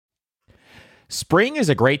Spring is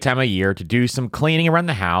a great time of year to do some cleaning around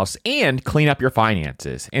the house and clean up your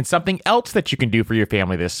finances. And something else that you can do for your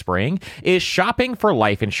family this spring is shopping for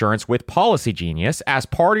life insurance with Policy Genius as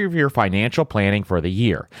part of your financial planning for the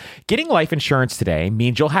year. Getting life insurance today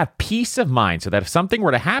means you'll have peace of mind so that if something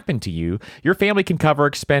were to happen to you, your family can cover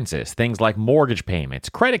expenses, things like mortgage payments,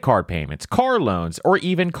 credit card payments, car loans, or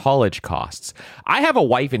even college costs. I have a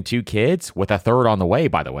wife and 2 kids, with a third on the way,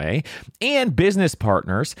 by the way, and business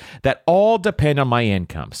partners that all depend on my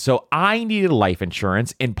income. So I needed life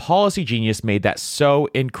insurance, and Policy Genius made that so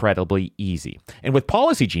incredibly easy. And with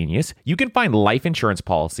Policy Genius, you can find life insurance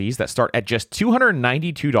policies that start at just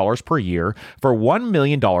 $292 per year for $1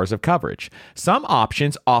 million of coverage. Some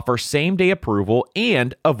options offer same-day approval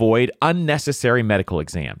and avoid unnecessary medical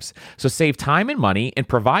exams. So save time and money and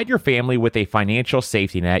provide your family with a financial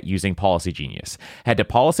safety net using Policy Genius. Head to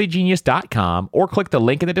policygenius.com or click the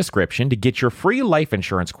link in the description to get your free life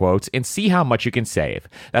insurance quotes and see how much you can save.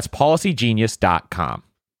 That's policygenius.com.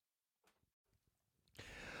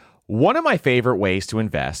 One of my favorite ways to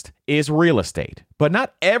invest is real estate, but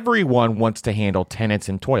not everyone wants to handle tenants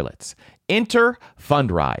and toilets. Enter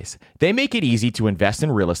Fundrise. They make it easy to invest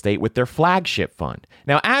in real estate with their flagship fund.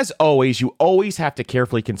 Now, as always, you always have to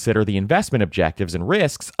carefully consider the investment objectives and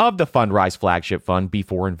risks of the Fundrise flagship fund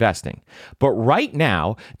before investing. But right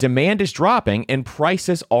now, demand is dropping and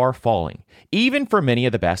prices are falling, even for many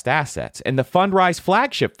of the best assets. And the Fundrise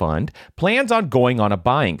flagship fund plans on going on a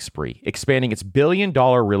buying spree, expanding its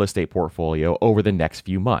billion-dollar real estate portfolio over the next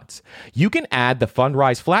few months. You can add the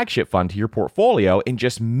Fundrise flagship fund to your portfolio in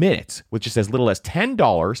just minutes, with just as little as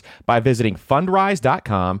 $10 by visiting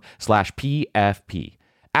fundrise.com/PFP.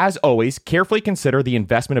 As always, carefully consider the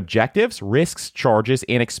investment objectives, risks, charges,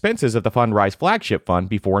 and expenses of the Fundrise flagship fund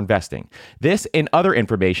before investing. This and other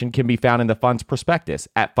information can be found in the fund's prospectus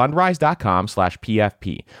at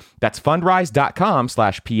fundrise.com/PFP. That's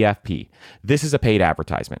fundrise.com/PFP. This is a paid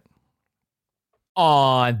advertisement.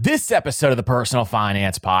 On this episode of the Personal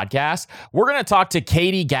Finance Podcast, we're going to talk to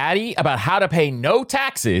Gatti about how to pay no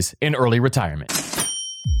taxes in early retirement.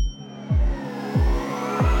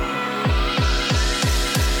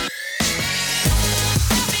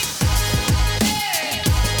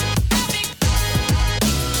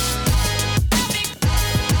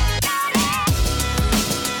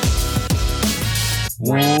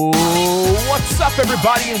 What's up,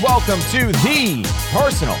 everybody, and welcome to the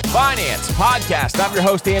Personal Finance Podcast. I'm your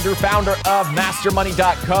host, Andrew, founder of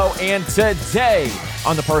MasterMoney.co, and today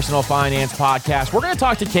on the Personal Finance Podcast, we're going to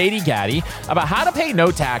talk to Gatti about how to pay no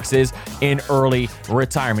taxes in early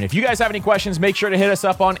retirement. If you guys have any questions, make sure to hit us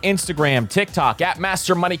up on Instagram, TikTok, at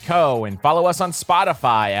MasterMoneyCo, and follow us on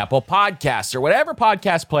Spotify, Apple Podcasts, or whatever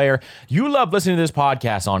podcast player you love listening to this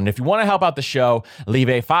podcast on. And if you want to help out the show, leave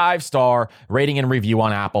a 5-star rating and review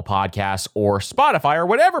on Apple Podcasts or Spotify or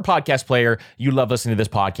whatever podcast player you love listening to this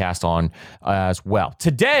podcast on as well.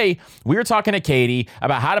 Today, we are talking to Gatti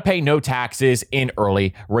about how to pay no taxes in early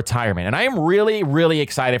retirement. And I am really, really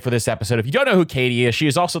excited for this episode. If you don't know who Gatti is, she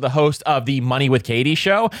is also the host of the Money with Gatti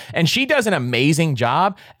show, and she does an amazing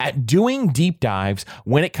job at doing deep dives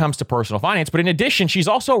when it comes to personal finance. But in addition, she's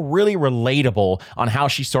also really relatable on how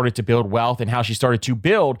she started to build wealth and how she started to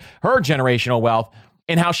build her generational wealth.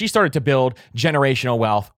 And how she started to build generational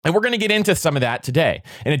wealth. And we're going to get into some of that today.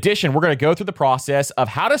 In addition, we're going to go through the process of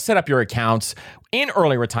how to set up your accounts in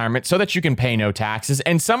early retirement so that you can pay no taxes,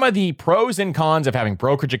 and some of the pros and cons of having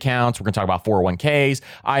brokerage accounts. We're going to talk about 401ks,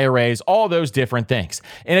 IRAs, all those different things.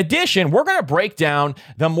 In addition, we're going to break down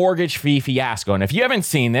the mortgage fee fiasco. And if you haven't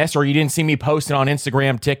seen this, or you didn't see me post it on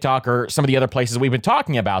Instagram, TikTok, or some of the other places we've been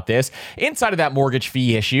talking about this, inside of that mortgage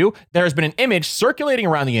fee issue, there's been an image circulating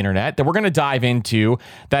around the internet that we're going to dive into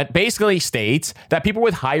that basically states that people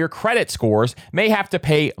with higher credit scores may have to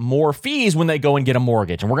pay more fees when they go and get a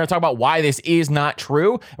mortgage. And we're going to talk about why this is not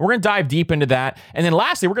true. And we're going to dive deep into that. And then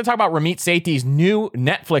lastly, we're going to talk about Ramit Sethi's new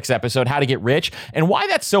Netflix episode, How to Get Rich, and why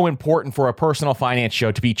that's so important for a personal finance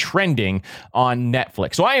show to be trending on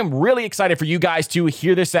Netflix. So I am really excited for you guys to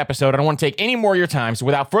hear this episode. I don't want to take any more of your time. So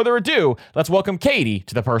without further ado, let's welcome Gatti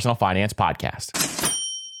to the Personal Finance Podcast.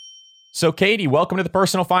 So Gatti, welcome to the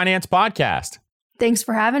Personal Finance Podcast. Thanks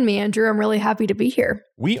for having me, Andrew. I'm really happy to be here.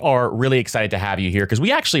 We are really excited to have you here because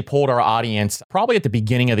we actually polled our audience probably at the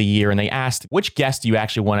beginning of the year, and they asked, which guest do you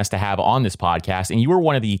actually want us to have on this podcast? And you were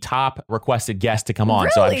one of the top requested guests to come on.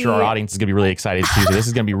 Really? So I'm sure our audience is going to be really excited too. So this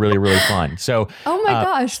is going to be really, really fun. So, oh my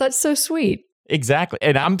gosh, that's so sweet. Exactly.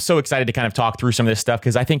 And I'm so excited to kind of talk through some of this stuff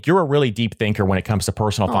because I think you're a really deep thinker when it comes to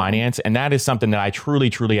personal finance. And that is something that I truly,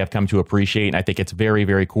 truly have come to appreciate. And I think it's very,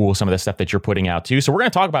 very cool, some of the stuff that you're putting out too. So we're going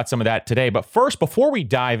to talk about some of that today. But first, before we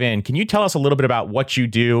dive in, can you tell us a little bit about what you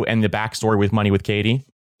do and the backstory with Money with Katie?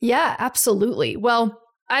 Yeah, absolutely. Well,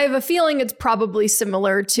 I have a feeling it's probably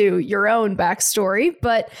similar to your own backstory,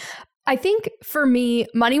 but I think for me,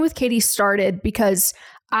 Money with Katie started because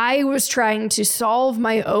I was trying to solve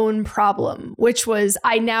my own problem, which was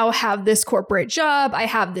I now have this corporate job. I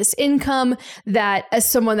have this income that, as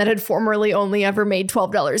someone that had formerly only ever made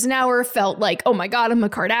 $12 an hour, felt like, oh my God, I'm a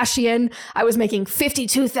Kardashian. I was making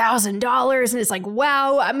 $52,000. And it's like,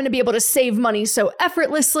 wow, I'm going to be able to save money so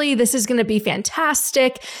effortlessly. This is going to be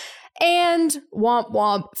fantastic. And womp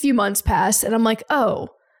womp, a few months pass. And I'm like,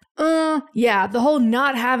 yeah, the whole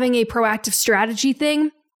not having a proactive strategy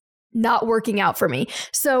thing, not working out for me.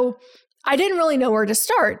 So I didn't really know where to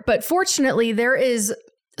start, but fortunately there is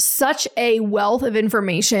such a wealth of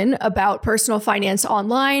information about personal finance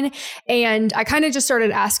online. And I kind of just started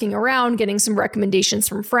asking around, getting some recommendations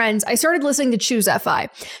from friends. I started listening to Choose FI.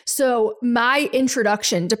 So my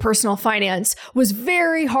introduction to personal finance was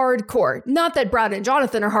very hardcore. Not that Brad and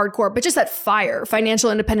Jonathan are hardcore, but just that FIRE, Financial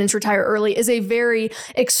Independence Retire Early, is a very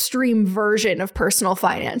extreme version of personal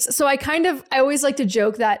finance. So I always like to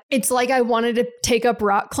joke that it's like I wanted to take up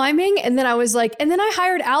rock climbing. And then I was like, and then I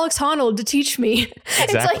hired Alex Honnold to teach me.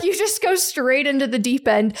 Exactly. It's like you just go straight into the deep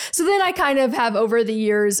end. So then I kind of have over the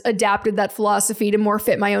years adapted that philosophy to more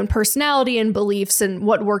fit my own personality and beliefs and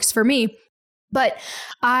what works for me. But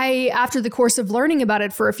I, after the course of learning about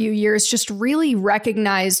it for a few years, just really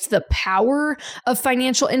recognized the power of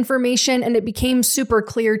financial information. And it became super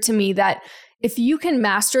clear to me that if you can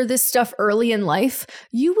master this stuff early in life,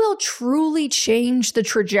 you will truly change the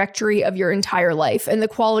trajectory of your entire life and the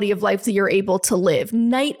quality of life that you're able to live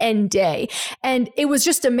night and day. And it was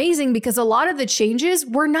just amazing because a lot of the changes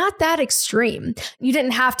were not that extreme. You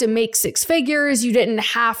didn't have to make six figures. You didn't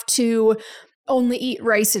have to only eat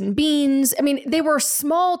rice and beans. I mean, they were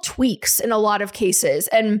small tweaks in a lot of cases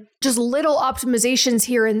and just little optimizations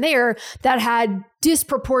here and there that had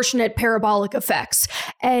disproportionate parabolic effects.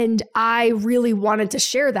 And I really wanted to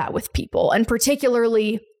share that with people, and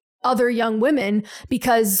particularly other young women,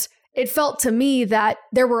 because it felt to me that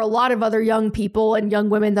there were a lot of other young people and young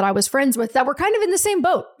women that I was friends with that were kind of in the same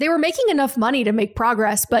boat. They were making enough money to make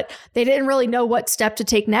progress, but they didn't really know what step to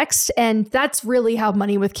take next. And that's really how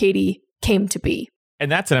Money with Katie came to be.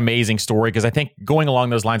 And that's an amazing story because I think going along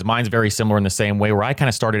those lines, mine's very similar in the same way where I kind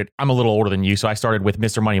of started, I'm a little older than you, so I started with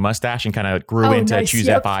Mr. Money Mustache and kind of grew into Choose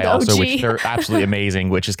FI also, which they're absolutely amazing,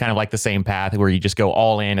 which is kind of like the same path where you just go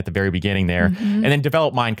all in at the very beginning there and then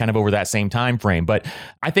develop mine kind of over that same time frame. But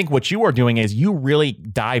I think what you are doing is you really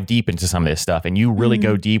dive deep into some of this stuff and you really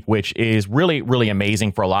go deep, which is really, really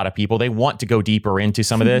amazing for a lot of people. They want to go deeper into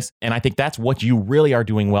some of this. And I think that's what you really are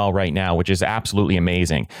doing well right now, which is absolutely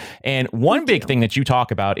amazing. And one big thing that you talk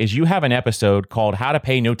about is you have an episode called How to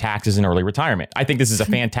Pay No Taxes in Early Retirement. I think this is a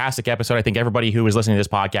fantastic episode. I think everybody who is listening to this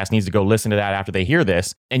podcast needs to go listen to that after they hear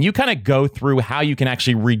this. And you kind of go through how you can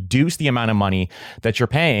actually reduce the amount of money that you're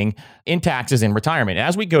paying in taxes in retirement. And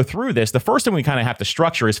as we go through this, the first thing we kind of have to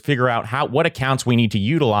structure is figure out what accounts we need to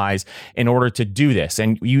utilize in order to do this.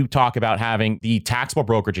 And you talk about having the taxable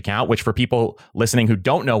brokerage account, which for people listening who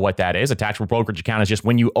don't know what that is, a taxable brokerage account is just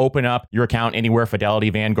when you open up your account anywhere, Fidelity,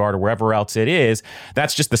 Vanguard, or wherever else it is,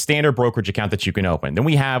 that's just the standard brokerage account that you can open. Then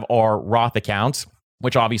we have our Roth accounts,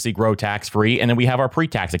 which obviously grow tax-free. And then we have our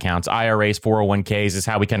pre-tax accounts, IRAs, 401ks is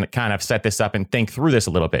how we can kind of set this up and think through this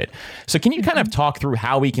a little bit. So can you kind of talk through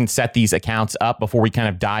how we can set these accounts up before we kind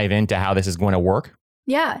of dive into how this is going to work?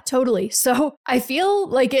 Yeah, totally. So I feel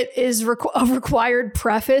like it is a required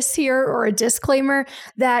preface here or a disclaimer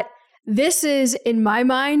that this is, in my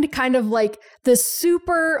mind, kind of like the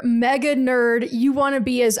super mega nerd, you want to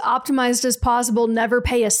be as optimized as possible, never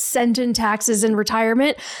pay a cent in taxes in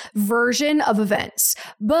retirement version of events.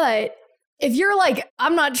 But if you're like,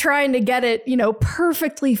 I'm not trying to get it,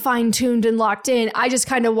 perfectly fine-tuned and locked in, I just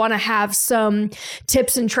kind of want to have some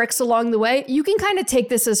tips and tricks along the way, you can kind of take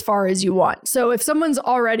this as far as you want. So if someone's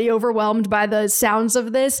already overwhelmed by the sounds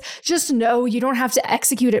of this, just know you don't have to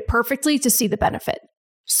execute it perfectly to see the benefit.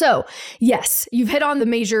 So yes, you've hit on the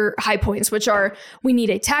major high points, which are we need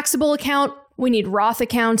a taxable account, we need Roth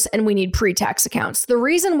accounts, and we need pre-tax accounts. The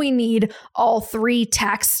reason we need all three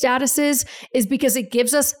tax statuses is because it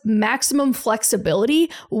gives us maximum flexibility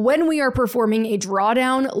when we are performing a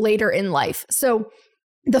drawdown later in life. So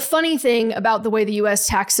The funny thing about the way the US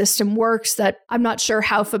tax system works that I'm not sure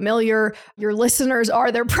how familiar your listeners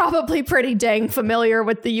are. They're probably pretty dang familiar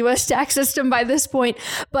with the US tax system by this point,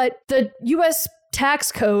 but the US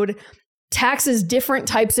tax code taxes different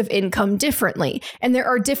types of income differently. And there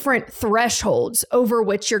are different thresholds over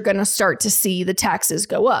which you're going to start to see the taxes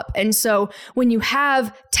go up. And so when you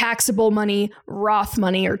have taxable money, Roth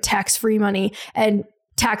money or tax-free money, and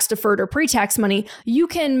tax-deferred or pre-tax money, you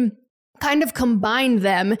can kind of combine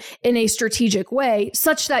them in a strategic way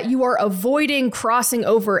such that you are avoiding crossing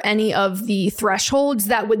over any of the thresholds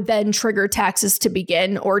that would then trigger taxes to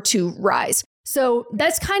begin or to rise. So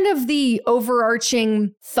that's kind of the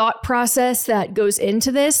overarching thought process that goes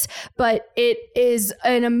into this, but it is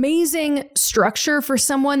an amazing structure for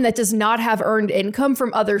someone that does not have earned income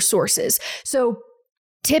from other sources. So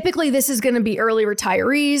typically, this is going to be early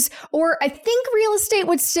retirees, or I think real estate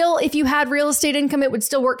would still, if you had real estate income, it would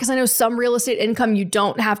still work because I know some real estate income you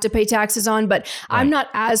don't have to pay taxes on, but right. I'm not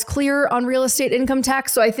as clear on real estate income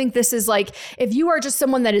tax. So I think this is like, if you are just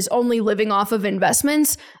someone that is only living off of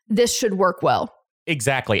investments, this should work well.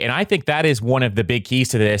 Exactly. And I think that is one of the big keys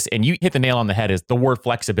to this. And you hit the nail on the head is the word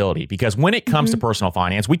flexibility, because when it comes to personal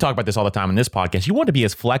finance, we talk about this all the time in this podcast. You want to be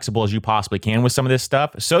as flexible as you possibly can with some of this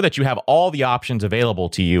stuff so that you have all the options available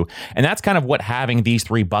to you. And that's kind of what having these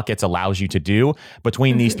three buckets allows you to do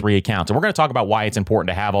between these three accounts. And we're going to talk about why it's important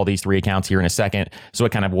to have all these three accounts here in a second. So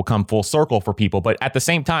it kind of will come full circle for people. But at the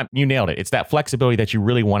same time, you nailed it. It's that flexibility that you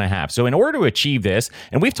really want to have. So in order to achieve this,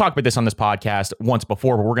 and we've talked about this on this podcast once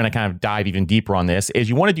before, but we're going to kind of dive even deeper on this, is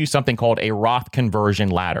you want to do something called a Roth conversion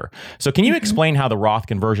ladder. So can you explain how the Roth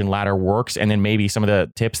conversion ladder works and then maybe some of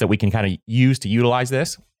the tips that we can kind of use to utilize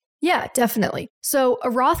this? Yeah, definitely. So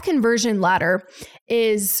a Roth conversion ladder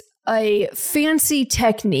is a fancy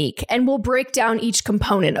technique, and we'll break down each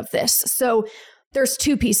component of this. So there's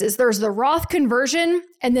two pieces. There's the Roth conversion,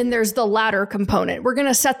 and then there's the ladder component. We're going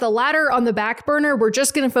to set the ladder on the back burner. We're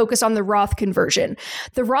just going to focus on the Roth conversion.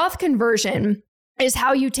 The Roth conversion is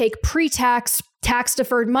how you take pre-tax,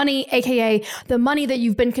 tax-deferred money, aka the money that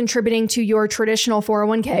you've been contributing to your traditional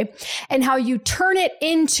 401k, and how you turn it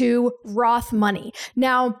into Roth money.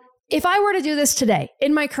 Now, if I were to do this today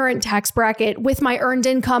in my current tax bracket with my earned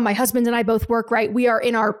income, my husband and I both work, right? We are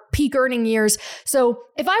in our peak earning years. So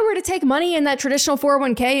if I were to take money in that traditional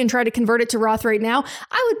 401k and try to convert it to Roth right now,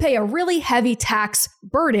 I would pay a really heavy tax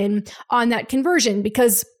burden on that conversion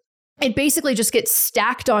because it basically just gets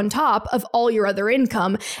stacked on top of all your other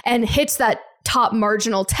income and hits that top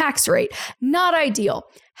marginal tax rate. Not ideal.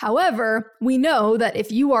 However, we know that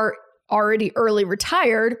if you are already early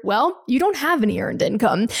retired, well, you don't have any earned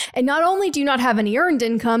income. And not only do you not have any earned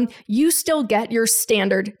income, you still get your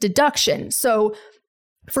standard deduction. So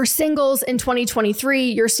for singles in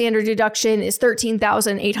 2023, your standard deduction is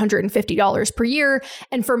 $13,850 per year.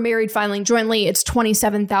 And for married filing jointly, it's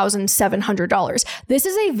 $27,700. This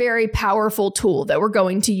is a very powerful tool that we're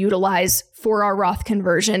going to utilize for our Roth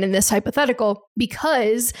conversion in this hypothetical,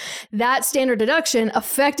 because that standard deduction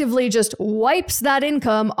effectively just wipes that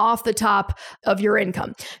income off the top of your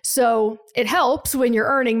income. So it helps when you're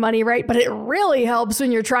earning money, right? But it really helps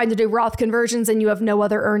when you're trying to do Roth conversions and you have no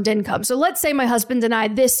other earned income. So let's say my husband and I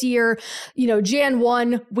this year, Jan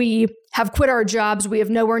 1, we have quit our jobs. We have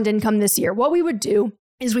no earned income this year. What we would do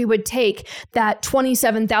is we would take that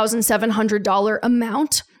 $27,700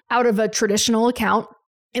 amount out of a traditional account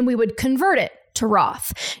and we would convert it to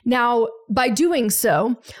Roth. Now, by doing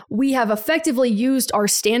so, we have effectively used our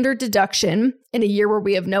standard deduction in a year where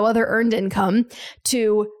we have no other earned income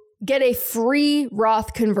to get a free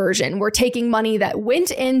Roth conversion. We're taking money that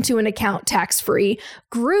went into an account tax-free,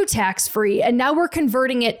 grew tax-free, and now we're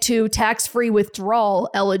converting it to tax-free withdrawal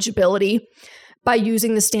eligibility by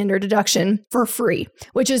using the standard deduction for free,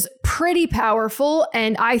 which is pretty powerful.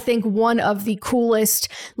 And I think one of the coolest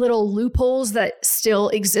little loopholes that still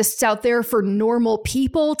exists out there for normal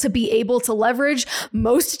people to be able to leverage.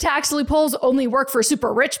 Most tax loopholes only work for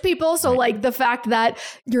super rich people. So like the fact that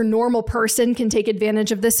your normal person can take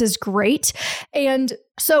advantage of this is great. And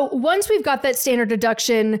so once we've got that standard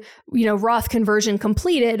deduction, Roth conversion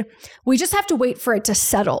completed, we just have to wait for it to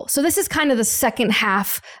settle. So this is kind of the second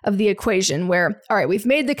half of the equation where, all right, we've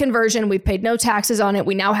made the conversion, we've paid no taxes on it,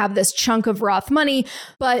 we now have this chunk of Roth money,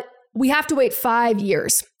 but we have to wait 5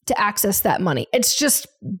 years to access that money. It's just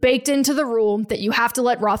baked into the rule that you have to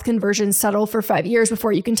let Roth conversions settle for 5 years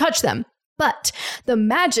before you can touch them. But the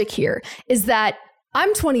magic here is that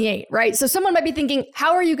I'm 28, right? So someone might be thinking,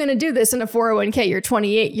 how are you going to do this in a 401k? You're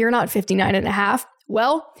 28, you're not 59 and a half.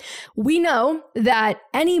 Well, we know that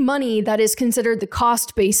any money that is considered the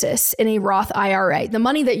cost basis in a Roth IRA, the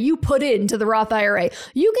money that you put into the Roth IRA,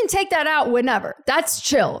 you can take that out whenever. That's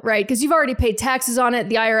chill, right? Because you've already paid taxes on it.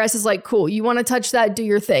 The IRS is like, cool, you want to touch that, do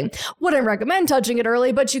your thing. Wouldn't recommend touching it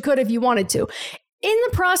early, but you could if you wanted to. In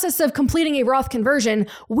the process of completing a Roth conversion,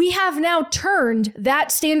 we have now turned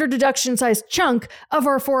that standard deduction sized chunk of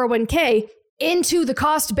our 401k into the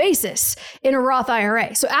cost basis in a Roth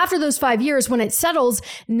IRA. So after those 5 years, when it settles,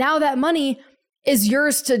 now that money is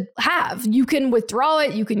yours to have. You can withdraw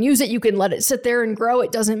it, you can use it, you can let it sit there and grow,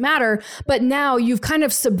 it doesn't matter. But now you've kind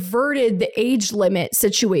of subverted the age limit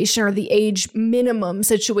situation or the age minimum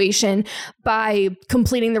situation by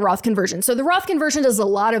completing the Roth conversion. So the Roth conversion does a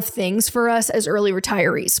lot of things for us as early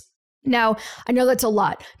retirees. Now, I know that's a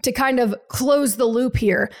lot. To kind of close the loop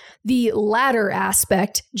here, the ladder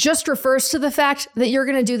aspect just refers to the fact that you're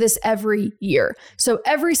going to do this every year. So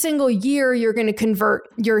every single year, you're going to convert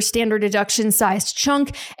your standard deduction sized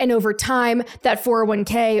chunk. And over time, that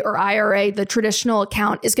 401k or IRA, the traditional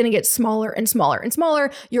account, is going to get smaller and smaller and smaller.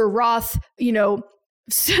 Your Roth,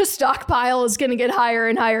 stockpile is going to get higher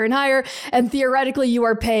and higher and higher. And theoretically, you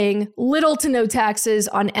are paying little to no taxes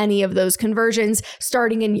on any of those conversions.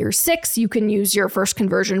 Starting in year 6, you can use your first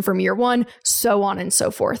conversion from year 1, so on and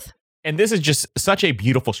so forth. And this is just such a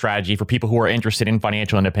beautiful strategy for people who are interested in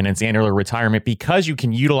financial independence and early retirement, because you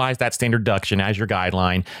can utilize that standard deduction as your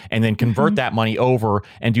guideline and then convert that money over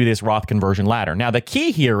and do this Roth conversion ladder. Now, the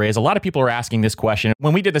key here is a lot of people are asking this question.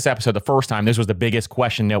 When we did this episode the first time, this was the biggest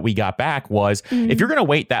question that we got back was, if you're going to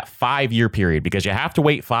wait that 5-year period, because you have to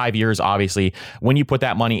wait 5 years, obviously, when you put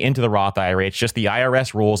that money into the Roth IRA, it's just the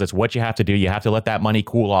IRS rules. It's what you have to do. You have to let that money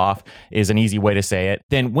cool off is an easy way to say it.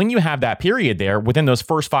 Then when you have that period there, within those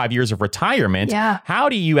first 5 years of retirement, how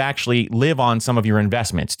do you actually live on some of your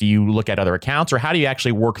investments? Do you look at other accounts, or how do you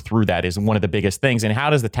actually work through that is one of the biggest things? And how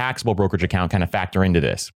does the taxable brokerage account kind of factor into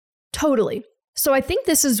this? Totally. So I think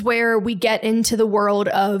this is where we get into the world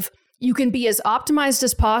of you can be as optimized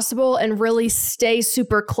as possible and really stay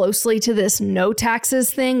super closely to this no taxes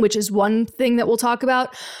thing, which is one thing that we'll talk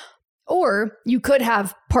about. Or you could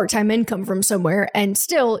have part-time income from somewhere, and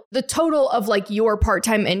still the total of like your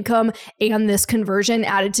part-time income and this conversion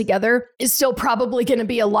added together is still probably going to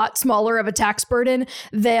be a lot smaller of a tax burden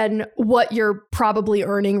than what you're probably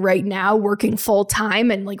earning right now working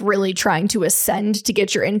full-time and like really trying to ascend to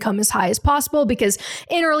get your income as high as possible. Because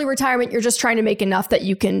in early retirement, you're just trying to make enough that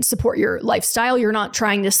you can support your lifestyle. You're not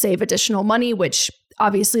trying to save additional money, which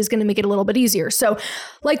obviously is going to make it a little bit easier. So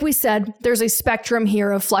like we said, there's a spectrum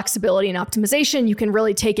here of flexibility and optimization. You can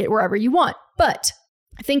really take it wherever you want. But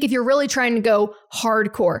I think if you're really trying to go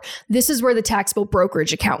hardcore, this is where the taxable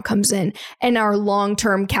brokerage account comes in and our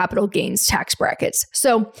long-term capital gains tax brackets.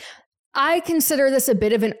 So I consider this a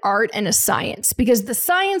bit of an art and a science, because the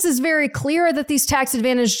science is very clear that these tax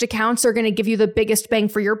advantaged accounts are going to give you the biggest bang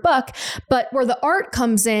for your buck. But where the art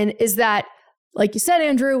comes in is that, like you said,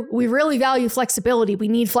 Andrew, we really value flexibility. We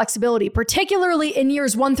need flexibility, particularly in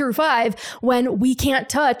years 1 through 5 when we can't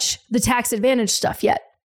touch the tax advantage stuff yet.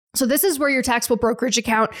 So this is where your taxable brokerage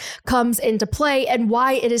account comes into play, and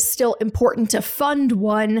why it is still important to fund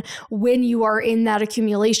one when you are in that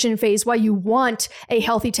accumulation phase, why you want a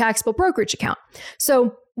healthy taxable brokerage account.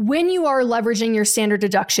 So when you are leveraging your standard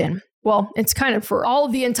deduction, well, it's kind of for all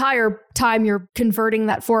of the entire time you're converting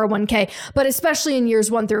that 401k, but especially in years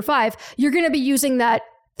 1 through 5, you're going to be using that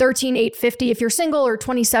 $13,850 if you're single, or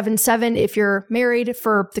 $27,700 if you're married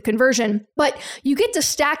for the conversion. But you get to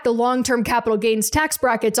stack the long-term capital gains tax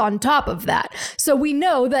brackets on top of that. So we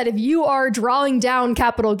know that if you are drawing down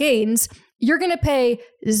capital gains, you're going to pay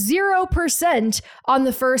 0% on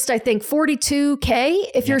the first, I think, $42K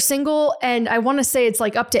if you're single. And I want to say it's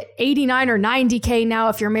like up to $89 or $90K now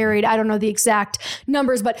if you're married. I don't know the exact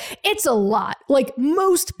numbers, but it's a lot. Like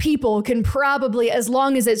most people can probably, as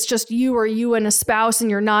long as it's just you or you and a spouse and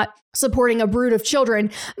you're not supporting a brood of children,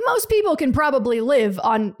 most people can probably live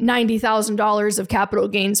on $90,000 of capital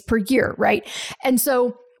gains per year, right? And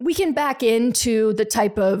so we can back into the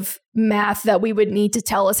type of math that we would need to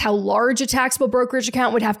tell us how large a taxable brokerage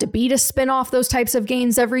account would have to be to spin off those types of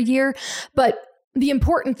gains every year. But the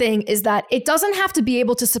important thing is that it doesn't have to be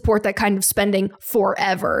able to support that kind of spending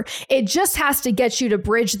forever. It just has to get you to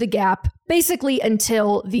bridge the gap basically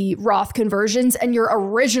until the Roth conversions and your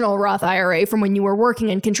original Roth IRA from when you were working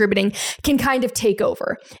and contributing can kind of take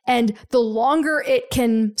over. And the longer it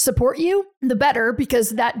can support you, the better,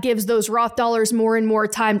 because that gives those Roth dollars more and more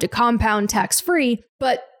time to compound tax-free.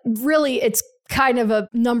 But really, it's kind of a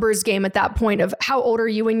numbers game at that point of how old are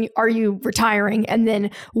you and are you retiring? And then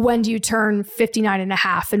when do you turn 59 and a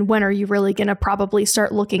half? And when are you really going to probably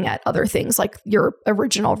start looking at other things like your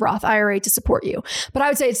original Roth IRA to support you? But I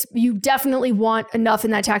would say you definitely want enough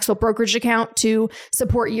in that taxable brokerage account to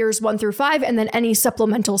support years 1 through 5, and then any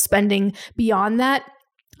supplemental spending beyond that,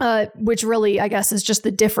 which really, I guess, is just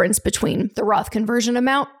the difference between the Roth conversion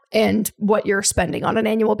amount and what you're spending on an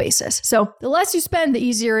annual basis. So the less you spend, the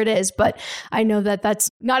easier it is. But I know that that's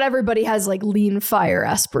not everybody has like lean fire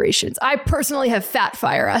aspirations. I personally have fat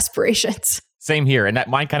fire aspirations. Same here. And that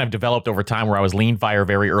mine kind of developed over time where I was lean fire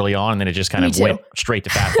very early on, and then it just kind of went straight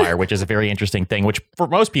to fat fire, which is a very interesting thing, which for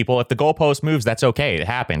most people, if the goalpost moves, that's okay. It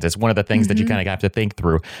happens. It's one of the things that you kind of have to think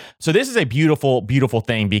through. So this is a beautiful, beautiful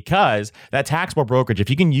thing because that taxable brokerage,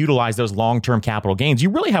 if you can utilize those long-term capital gains,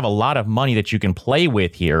 you really have a lot of money that you can play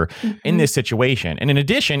with here in this situation. And in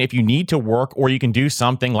addition, if you need to work or you can do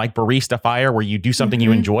something like barista fire where you do something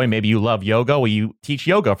you enjoy, maybe you love yoga, or you teach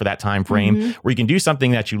yoga for that time frame, where you can do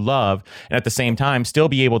something that you love and at the same time still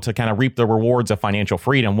be able to kind of reap the rewards of financial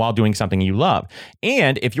freedom while doing something you love.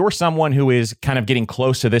 And if you're someone who is kind of getting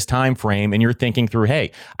close to this time frame and you're thinking through,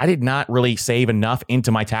 hey, I did not really save enough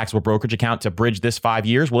into my taxable brokerage account to bridge this 5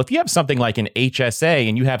 years. Well, if you have something like an HSA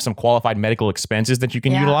and you have some qualified medical expenses that you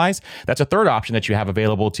can utilize, that's a third option that you have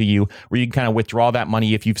available to you where you can kind of withdraw that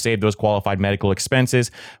money if you've saved those qualified medical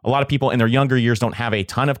expenses. A lot of people in their younger years don't have a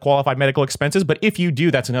ton of qualified medical expenses, but if you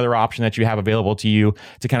do, that's another option that you have available to you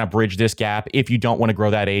to kind of bridge this gap if you don't want to grow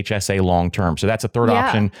that HSA long term. So that's a third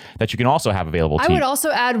option that you can also have available to you. I would also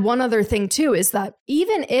add one other thing too, is that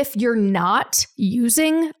even if you're not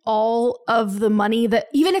using all of the money that,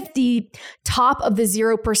 even if the top of the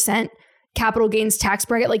 0% capital gains tax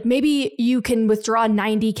bracket, like maybe you can withdraw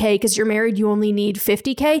 90K because you're married, you only need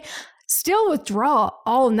 50K. Still withdraw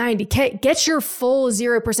all 90K, get your full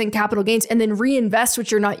 0% capital gains, and then reinvest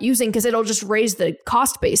what you're not using because it'll just raise the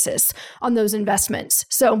cost basis on those investments.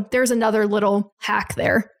 So there's another little hack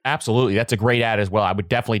there. Absolutely. That's a great add as well. I would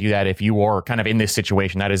definitely do that if you are kind of in this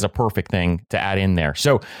situation. That is a perfect thing to add in there.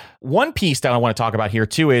 So one piece that I want to talk about here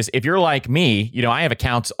too is if you're like me, I have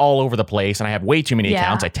accounts all over the place and I have way too many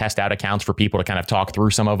accounts. I test out accounts for people to kind of talk through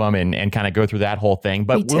some of them and kind of go through that whole thing.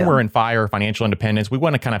 But when we're in FIRE, financial independence, we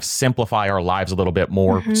want to kind of simplify our lives a little bit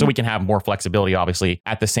more so we can have more flexibility, obviously,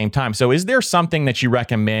 at the same time. So is there something that you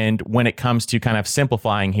recommend when it comes to kind of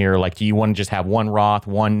simplifying here? Like, do you want to just have one Roth,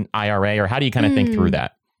 one IRA, or how do you kind of think through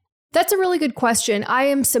that? That's a really good question. I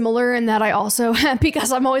am similar in that I also,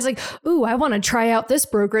 because I'm always like, ooh, I want to try out this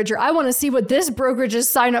brokerage, or I want to see what this brokerage's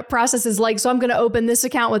sign up process is like. So I'm going to open this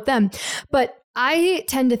account with them. But I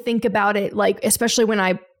tend to think about it like, especially when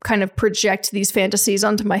I kind of project these fantasies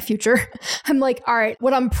onto my future, I'm like, all right,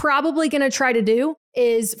 what I'm probably going to try to do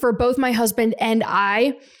is for both my husband and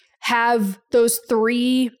I have those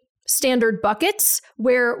 3 standard buckets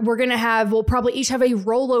where we'll probably each have a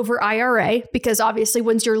rollover IRA, because obviously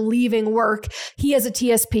once you're leaving work, he has a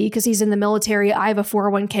TSP because he's in the military. I have a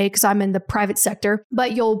 401k because I'm in the private sector,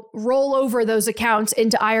 but you'll roll over those accounts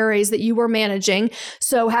into IRAs that you were managing.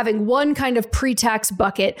 So having one kind of pre-tax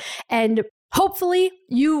bucket, and hopefully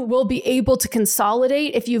you will be able to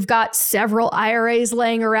consolidate if you've got several IRAs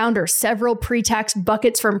laying around or several pre-tax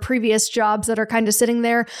buckets from previous jobs that are kind of sitting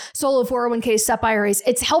there, solo 401k, SEP IRAs.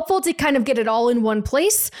 It's helpful to kind of get it all in one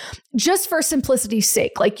place just for simplicity's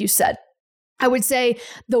sake, like you said. I would say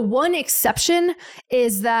the one exception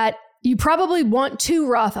is that you probably want 2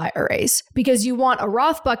 Roth IRAs because you want a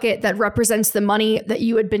Roth bucket that represents the money that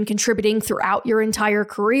you had been contributing throughout your entire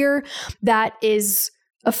career that is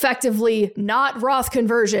effectively not Roth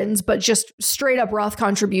conversions, but just straight up Roth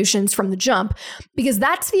contributions from the jump, because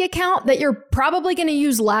that's the account that you're probably going to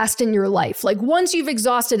use last in your life. Like once you've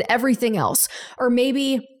exhausted everything else, or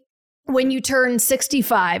maybe when you turn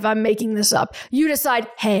 65, I'm making this up, you decide,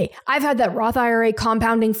 hey, I've had that Roth IRA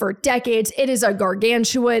compounding for decades. It is a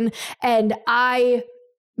gargantuan, and I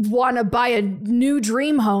want to buy a new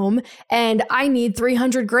dream home and I need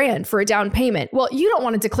 $300,000 for a down payment. Well, you don't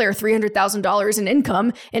want to declare $300,000 in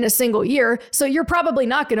income in a single year. So you're probably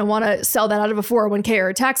not going to want to sell that out of a 401k or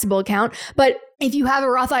a taxable account. But if you have a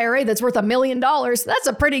Roth IRA that's worth $1 million, that's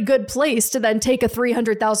a pretty good place to then take a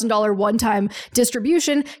 $300,000 one-time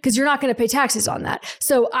distribution because you're not going to pay taxes on that.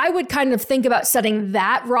 So I would kind of think about setting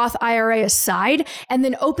that Roth IRA aside and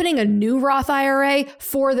then opening a new Roth IRA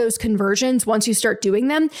for those conversions once you start doing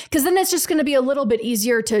them, because then it's just going to be a little bit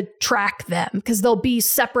easier to track them because they'll be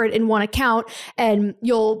separate in one account and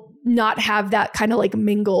you'll not have that kind of like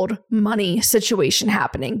mingled money situation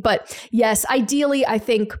happening. But yes, ideally, I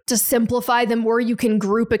think to simplify them more you can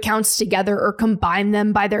group accounts together or combine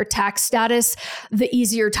them by their tax status, the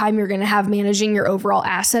easier time you're going to have managing your overall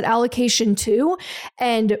asset allocation too.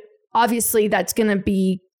 And obviously that's going to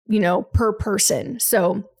be, per person.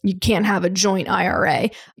 So you can't have a joint IRA.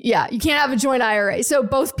 Yeah, you can't have a joint IRA. So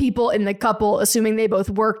both people in the couple, assuming they both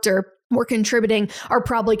worked or were contributing, are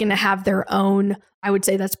probably going to have their own. I would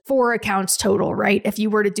say that's 4 accounts total, right? If you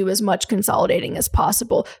were to do as much consolidating as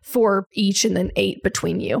possible, 4 each and then 8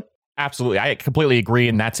 between you. Absolutely. I completely agree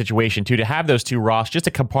in that situation too, to have those 2 Roths just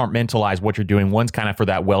to compartmentalize what you're doing. One's kind of for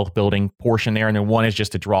that wealth building portion there, and then one is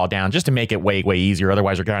just to draw down, just to make it way, way easier.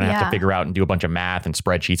 Otherwise, you're going to have to figure out and do a bunch of math and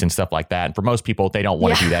spreadsheets and stuff like that. And for most people, they don't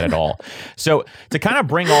want to do that at all. So to kind of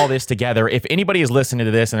bring all this together, if anybody is listening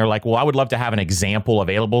to this and they're like, well, I would love to have an example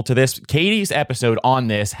available to this, Katie's episode on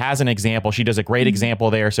this has an example. She does a great example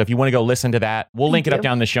there. So if you want to go listen to that, we'll link it up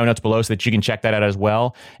down in the show notes below so that you can check that out as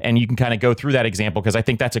well. And you can kind of go through that example, because I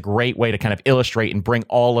think that's a great way to kind of illustrate and bring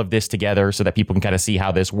all of this together so that people can kind of see how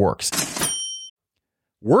this works.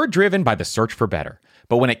 We're driven by the search for better.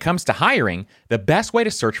 But when it comes to hiring, the best way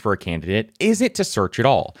to search for a candidate isn't to search at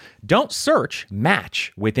all. Don't search,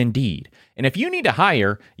 match with Indeed. And if you need to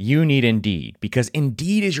hire, you need Indeed, because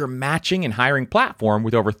Indeed is your matching and hiring platform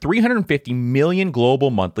with over 350 million global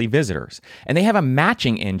monthly visitors. And they have a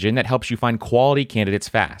matching engine that helps you find quality candidates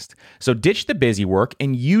fast. So ditch the busy work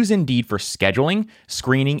and use Indeed for scheduling,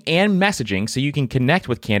 screening, and messaging so you can connect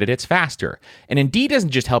with candidates faster. And Indeed doesn't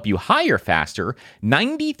just help you hire faster.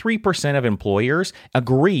 93% of employers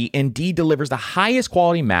agree Indeed delivers the highest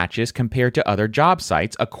quality matches compared to other job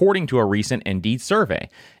sites, according to a recent Indeed survey.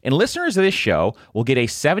 And listeners of this show will get a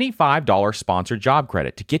 $75 sponsored job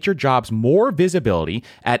credit to get your jobs more visibility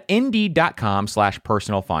at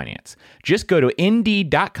Indeed.com/personalfinance. Just go to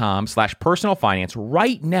Indeed.com/personalfinance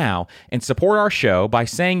right now and support our show by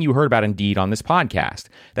saying you heard about Indeed on this podcast.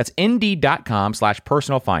 That's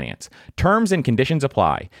Indeed.com/personalfinance. Terms and conditions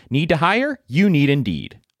apply. Need to hire? You need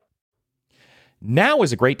Indeed. Now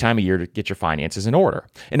is a great time of year to get your finances in order.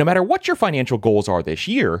 And no matter what your financial goals are this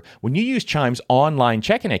year, when you use Chime's online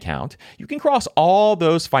checking account, you can cross all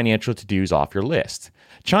those financial to-dos off your list.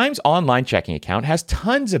 Chime's online checking account has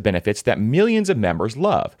tons of benefits that millions of members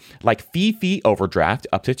love, like fee overdraft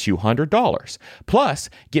up to $200. Plus,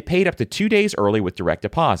 get paid up to 2 days early with direct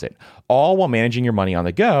deposit, all while managing your money on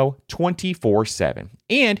the go 24/7.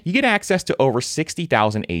 And you get access to over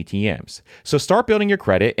 60,000 ATMs. So start building your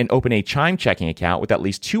credit and open a Chime checking account with at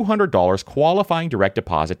least $200 qualifying direct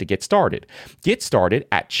deposit to get started. Get started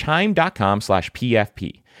at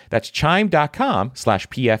chime.com/PFP. That's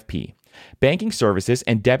chime.com/PFP. Banking services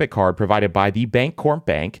and debit card provided by the Bancorp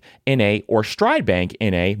Bank, N.A. or Stride Bank,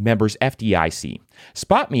 N.A., members FDIC.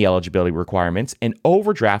 SpotMe eligibility requirements and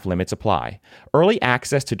overdraft limits apply. Early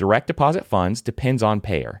access to direct deposit funds depends on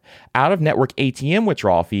payer. Out-of-network ATM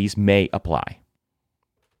withdrawal fees may apply.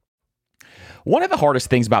 One of the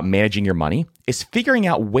hardest things about managing your money is figuring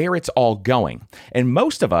out where it's all going. And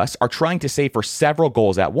most of us are trying to save for several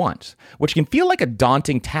goals at once, which can feel like a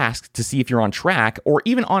daunting task to see if you're on track or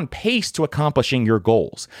even on pace to accomplishing your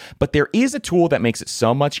goals. But there is a tool that makes it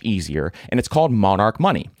so much easier, and it's called Monarch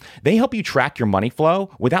Money. They help you track your money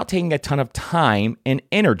flow without taking a ton of time and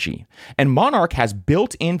energy. And Monarch has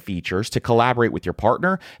built-in features to collaborate with your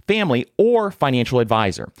partner, family, or financial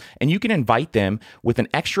advisor. And you can invite them with an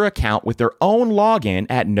extra account with their own login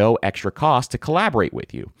at no extra cost to collaborate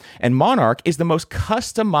with you. And Monarch is the most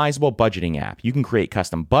customizable budgeting app. You can create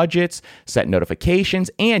custom budgets, set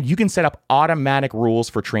notifications, and you can set up automatic rules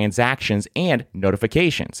for transactions and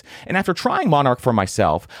notifications. And after trying Monarch for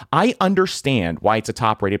myself, I understand why it's a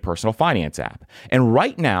top-rated personal finance app. And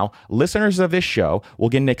right now, listeners of this show will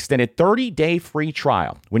get an extended 30-day free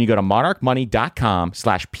trial when you go to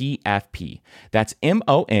monarchmoney.com/PFP. That's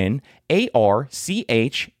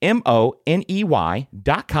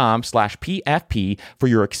MonarchMoney.com/PFP for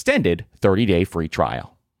your extended 30-day free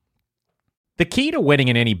trial. The key to winning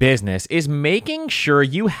in any business is making sure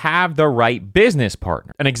you have the right business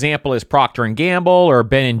partner. An example is Procter & Gamble or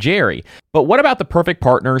Ben & Jerry. But what about the perfect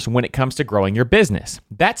partners when it comes to growing your business?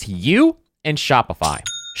 That's you and Shopify.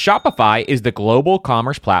 Shopify is the global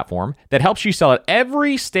commerce platform that helps you sell at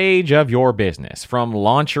every stage of your business, from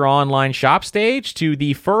launch your online shop stage to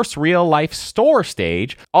the first real life store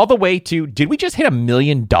stage, all the way to, did we just hit $1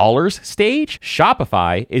 million stage?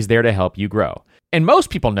 Shopify is there to help you grow. And most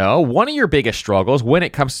people know one of your biggest struggles when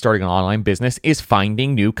it comes to starting an online business is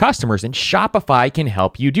finding new customers, and Shopify can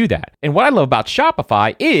help you do that. And what I love about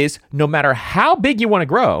Shopify is no matter how big you want to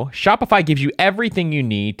grow, Shopify gives you everything you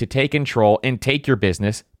need to take control and take your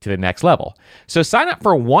business to the next level. So sign up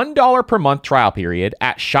for a $1 per month trial period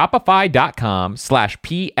at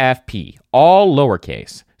shopify.com/PFP, all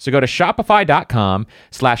lowercase. So go to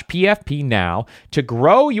shopify.com/PFP now to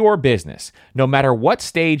grow your business, no matter what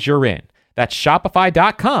stage you're in. That's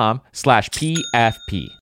shopify.com/PFP.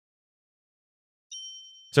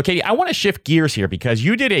 So, Katie, I want to shift gears here because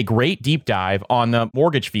you did a great deep dive on the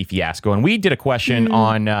mortgage fee fiasco. And we did a question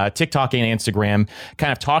on TikTok and Instagram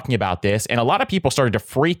kind of talking about this. And a lot of people started to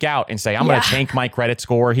freak out and say, I'm going to tank my credit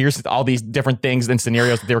score. Here's all these different things and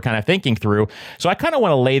scenarios that they were kind of thinking through. So I kind of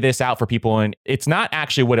want to lay this out for people. And it's not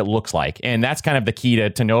actually what it looks like. And that's kind of the key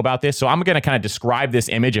to know about this. So I'm going to kind of describe this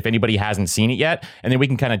image if anybody hasn't seen it yet. And then we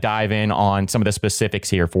can kind of dive in on some of the specifics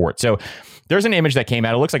here for it. So there's an image that came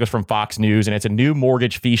out. It looks like it was from Fox News, and it's a new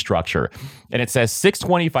mortgage fee structure. And it says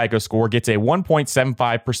 620 FICO score gets a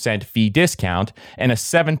 1.75% fee discount, and a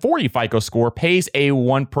 740 FICO score pays a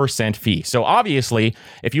 1% fee. So obviously,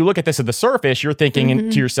 if you look at this at the surface, you're thinking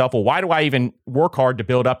to yourself, well, why do I even work hard to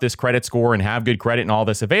build up this credit score and have good credit and all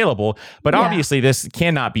this available? But obviously, this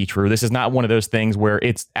cannot be true. This is not one of those things where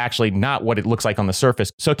it's actually not what it looks like on the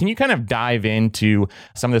surface. So can you kind of dive into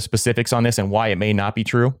some of the specifics on this and why it may not be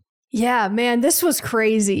true? Yeah, man, this was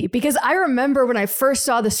crazy because I remember when I first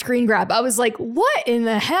saw the screen grab, I was like, what in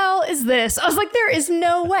the hell is this? I was like, there is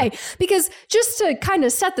no way. Because just to kind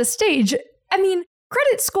of set the stage, I mean,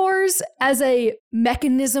 credit scores as a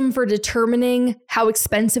mechanism for determining how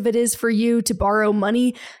expensive it is for you to borrow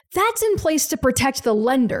money, that's in place to protect the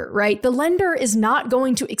lender, right? The lender is not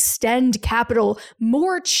going to extend capital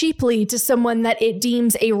more cheaply to someone that it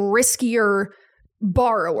deems a riskier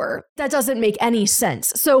borrower. That doesn't make any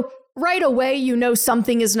sense. So right away, you know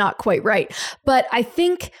something is not quite right. But I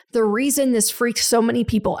think the reason this freaks so many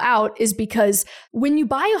people out is because when you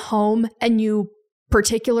buy a home and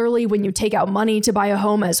particularly when you take out money to buy a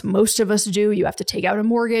home, as most of us do, you have to take out a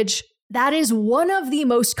mortgage. That is one of the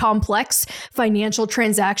most complex financial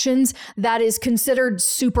transactions that is considered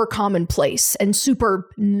super commonplace and super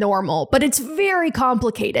normal, but it's very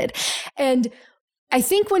complicated. And I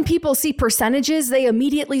think when people see percentages, they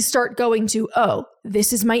immediately start going to, oh,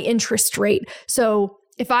 this is my interest rate. So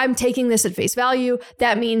if I'm taking this at face value,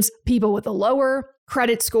 that means people with a lower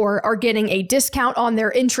credit score are getting a discount on their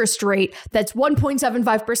interest rate that's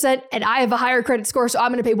 1.75%, and I have a higher credit score, so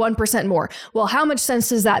I'm going to pay 1% more. Well, how much sense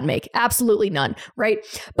does that make? Absolutely none, right?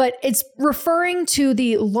 But it's referring to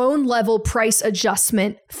the loan level price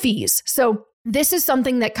adjustment fees. So this is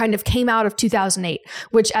something that kind of came out of 2008,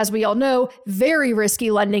 which, as we all know, very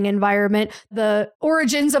risky lending environment. The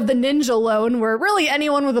origins of the ninja loan, where really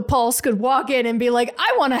anyone with a pulse could walk in and be like,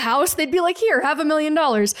 I want a house. They'd be like, here, have $1 million.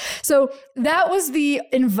 So that was the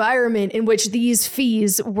environment in which these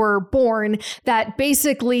fees were born, that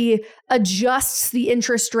basically adjusts the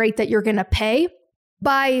interest rate that you're going to pay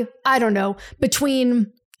by, I don't know,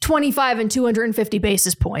 between 25 and 250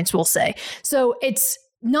 basis points, we'll say. So it's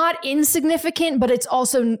not insignificant, but it's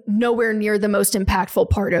also nowhere near the most impactful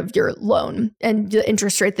part of your loan and the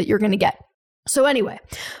interest rate that you're going to get. So anyway,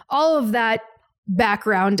 all of that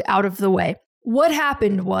background out of the way. What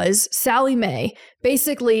happened was Sallie Mae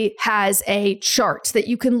basically has a chart that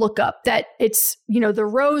you can look up that it's, the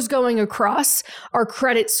rows going across are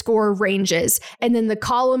credit score ranges. And then the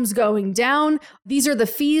columns going down, these are the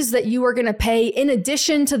fees that you are going to pay in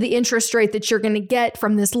addition to the interest rate that you're going to get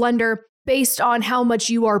from this lender based on how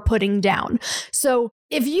much you are putting down. So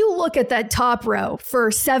if you look at that top row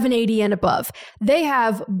for 780 and above, they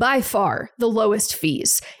have by far the lowest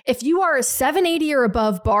fees. If you are a 780 or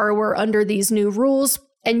above borrower under these new rules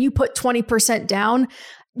and you put 20% down,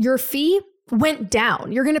 your fee went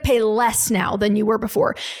down. You're going to pay less now than you were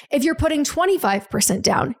before. If you're putting 25%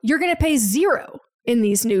 down, you're going to pay zero in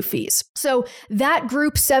these new fees. So that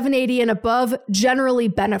group 780 and above generally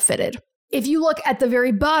benefited. If you look at the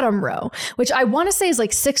very bottom row, which I want to say is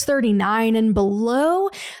like 639 and below,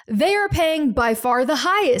 they are paying by far the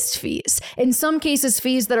highest fees. In some cases,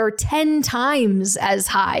 fees that are 10 times as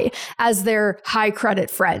high as their high credit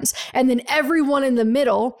friends. And then everyone in the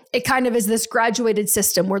middle, it kind of is this graduated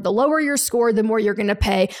system where the lower your score, the more you're going to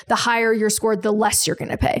pay. The higher your score, the less you're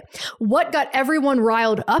going to pay. What got everyone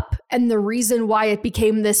riled up and the reason why it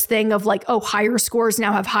became this thing of like, oh, higher scores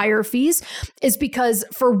now have higher fees is because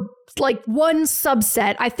for like one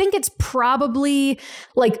subset, I think it's probably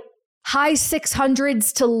like high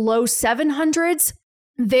 600s to low 700s,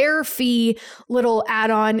 their fee little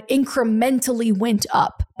add-on incrementally went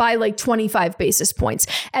up by like 25 basis points.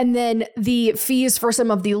 And then the fees for some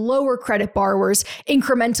of the lower credit borrowers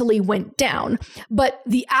incrementally went down. But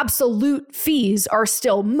the absolute fees are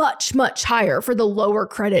still much, much higher for the lower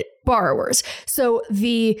credit borrowers. So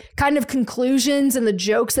the kind of conclusions and the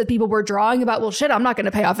jokes that people were drawing about, well, shit, I'm not going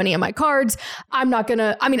to pay off any of my cards. I'm going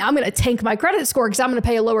to tank my credit score because I'm going to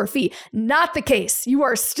pay a lower fee. Not the case. You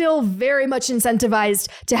are still very much incentivized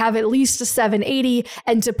to have at least a 780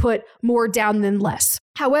 and to put more down than less.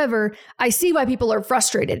 However, I see why people are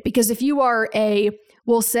frustrated, because if you are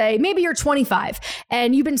we'll say maybe you're 25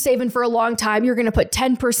 and you've been saving for a long time, you're going to put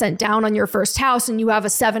 10% down on your first house and you have a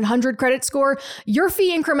 700 credit score, your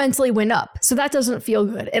fee incrementally went up. So that doesn't feel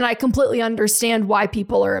good. And I completely understand why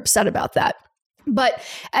people are upset about that. But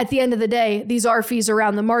at the end of the day, these are fees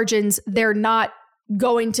around the margins. They're not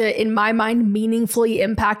going to, in my mind, meaningfully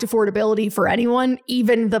impact affordability for anyone,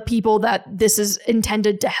 even the people that this is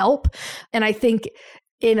intended to help. And I think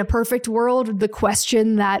in a perfect world, the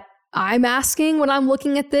question that I'm asking when I'm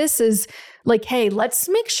looking at this is like, hey, let's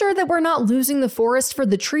make sure that we're not losing the forest for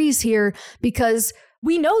the trees here, because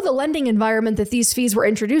we know the lending environment that these fees were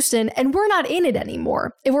introduced in, and we're not in it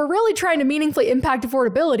anymore. If we're really trying to meaningfully impact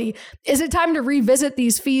affordability, is it time to revisit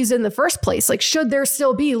these fees in the first place? Like, should there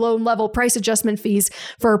still be loan level price adjustment fees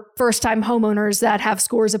for first-time homeowners that have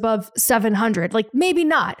scores above 700? Like, maybe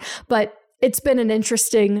not, but it's been an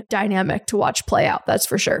interesting dynamic to watch play out, that's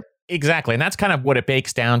for sure. Exactly. And that's kind of what it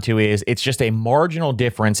bakes down to, is it's just a marginal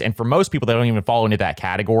difference. And for most people, they don't even fall into that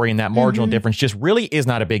category. And that marginal difference just really is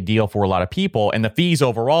not a big deal for a lot of people. And the fees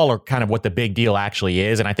overall are kind of what the big deal actually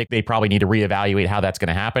is. And I think they probably need to reevaluate how that's going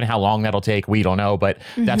to happen. How long that'll take, we don't know. But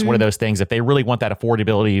that's one of those things. If they really want that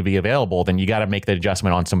affordability to be available, then you got to make the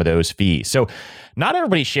adjustment on some of those fees. So not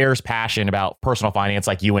everybody shares passion about personal finance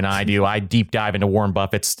like you and I do. I deep dive into Warren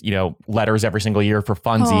Buffett's, letters every single year for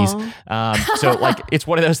funsies. So like, it's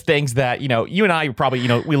one of those things that, you and I probably,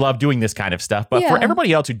 we love doing this kind of stuff. But for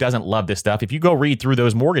everybody else who doesn't love this stuff, if you go read through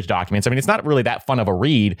those mortgage documents, it's not really that fun of a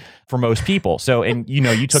read for most people. So, and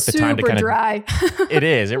you took the time to kind of dry. It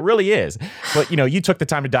is. It really is. But, you took the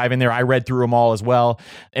time to dive in there. I read through them all as well.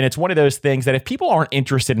 And it's one of those things that if people aren't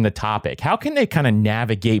interested in the topic, how can they kind of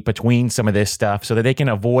navigate between some of this stuff so that they can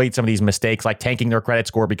avoid some of these mistakes, like tanking their credit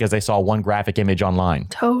score because they saw one graphic image online?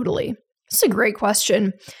 Totally. It's a great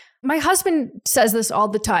question. My husband says this all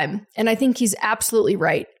the time, and I think he's absolutely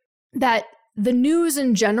right, that the news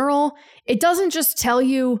in general, it doesn't just tell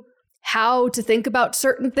you how to think about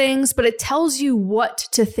certain things, but it tells you what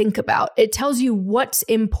to think about. It tells you what's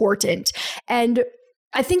important. And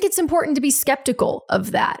I think it's important to be skeptical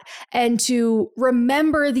of that and to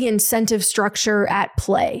remember the incentive structure at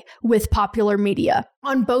play with popular media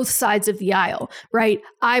on both sides of the aisle, right?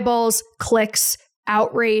 Eyeballs, clicks,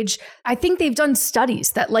 outrage. I think they've done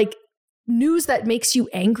studies that news that makes you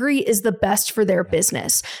angry is the best for their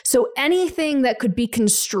business. So anything that could be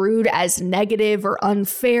construed as negative or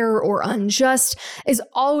unfair or unjust is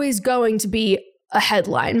always going to be a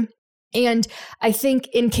headline. And I think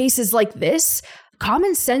in cases like this,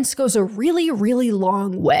 common sense goes a really, really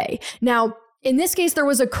long way. Now, in this case, there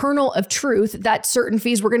was a kernel of truth that certain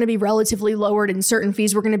fees were going to be relatively lowered and certain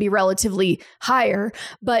fees were going to be relatively higher.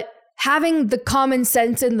 But having the common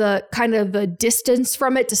sense and the kind of the distance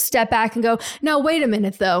from it to step back and go, now, wait a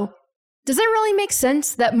minute, though. Does it really make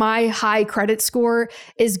sense that my high credit score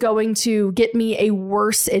is going to get me a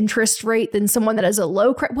worse interest rate than someone that has a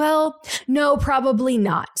low credit? Well, no, probably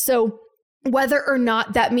not. So whether or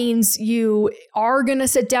not that means you are going to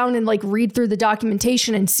sit down and read through the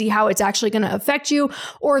documentation and see how it's actually going to affect you,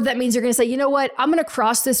 or that means you're going to say, you know what, I'm going to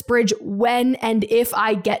cross this bridge when and if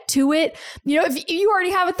I get to it. If you already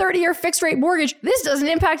have a 30-year fixed rate mortgage, this doesn't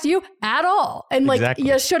impact you at all. And Exactly.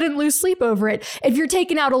 You shouldn't lose sleep over it. If you're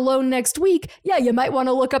taking out a loan next week, you might want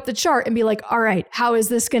to look up the chart and be like, all right, how is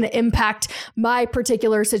this going to impact my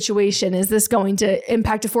particular situation? Is this going to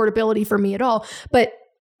impact affordability for me at all? But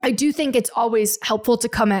I do think it's always helpful to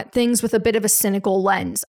come at things with a bit of a cynical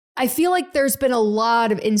lens. I feel like there's been a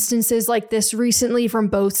lot of instances like this recently from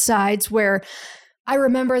both sides where I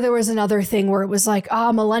remember there was another thing where it was like,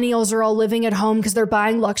 millennials are all living at home because they're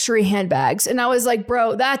buying luxury handbags. And I was like,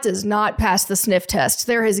 bro, that does not pass the sniff test.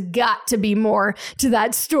 There has got to be more to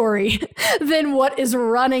that story than what is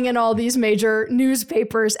running in all these major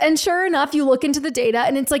newspapers. And sure enough, you look into the data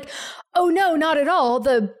and it's like, oh no, not at all.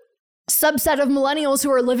 The subset of millennials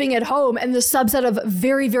who are living at home and the subset of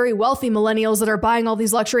very, very wealthy millennials that are buying all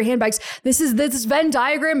these luxury handbags. This Venn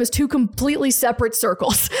diagram is two completely separate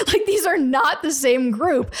circles. These are not the same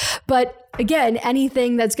group, but again,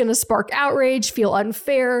 anything that's going to spark outrage, feel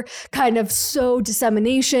unfair, kind of sow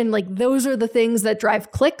dissemination, like those are the things that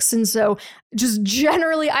drive clicks. And so just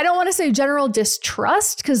generally, I don't want to say general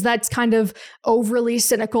distrust because that's kind of overly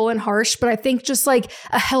cynical and harsh, but I think just like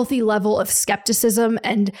a healthy level of skepticism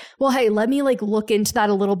and, well, hey, let me like look into that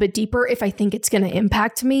a little bit deeper if I think it's going to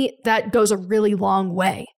impact me. That goes a really long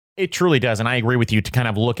way. It truly does. And I agree with you to kind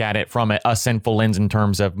of look at it from a sinful lens in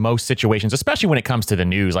terms of most situations, especially when it comes to the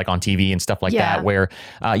news, like on TV and stuff like that, where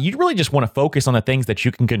you really just want to focus on the things that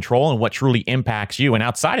you can control and what truly impacts you. And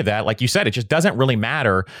outside of that, like you said, it just doesn't really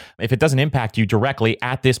matter if it doesn't impact you directly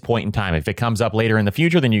at this point in time. If it comes up later in the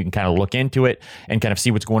future, then you can kind of look into it and kind of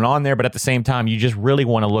see what's going on there. But at the same time, you just really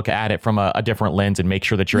want to look at it from a different lens and make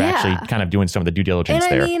sure that you're actually kind of doing some of the due diligence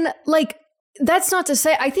there. I mean, like, that's not to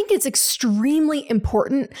say, I think it's extremely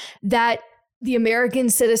important that the American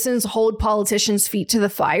citizens hold politicians' feet to the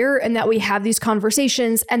fire and that we have these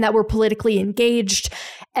conversations and that we're politically engaged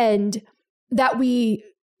and that we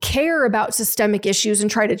care about systemic issues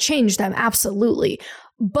and try to change them. Absolutely.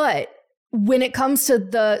 But when it comes to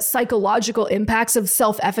the psychological impacts of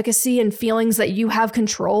self-efficacy and feelings that you have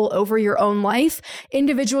control over your own life,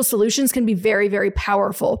 individual solutions can be very, very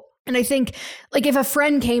powerful. And I think, like, if a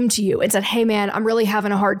friend came to you and said, hey, man, I'm really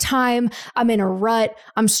having a hard time. I'm in a rut.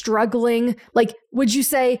 I'm struggling. Like, would you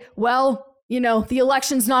say, well, you know, the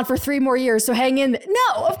election's not for 3 more years, so hang in.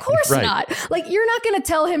 No, of course not. Like, you're not going to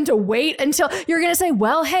tell him to wait until you're going to say,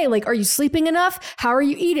 well, hey, like, are you sleeping enough? How are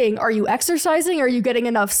you eating? Are you exercising? Are you getting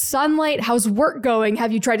enough sunlight? How's work going?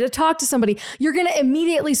 Have you tried to talk to somebody? You're going to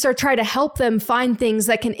immediately try to help them find things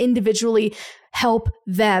that can individually help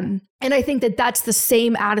them. And I think that that's the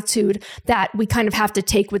same attitude that we kind of have to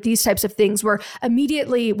take with these types of things, where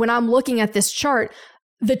immediately when I'm looking at this chart,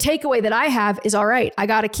 the takeaway that I have is, all right, I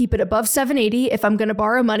got to keep it above 780 if I'm going to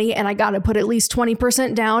borrow money, and I got to put at least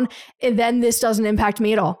 20% down. And then this doesn't impact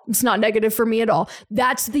me at all. It's not negative for me at all.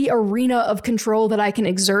 That's the arena of control that I can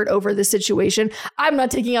exert over the situation. I'm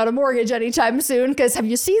not taking out a mortgage anytime soon because have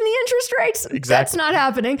you seen the interest rates? Exactly. That's not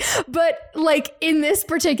happening. But like in this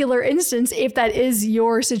particular instance, if that is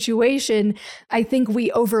your situation, I think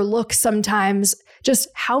we overlook sometimes just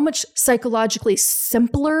how much psychologically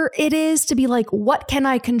simpler it is to be like, what can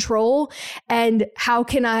I control and how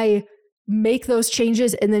can I make those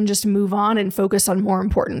changes and then just move on and focus on more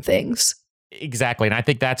important things. Exactly. And I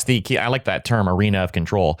think that's the key. I like that term, arena of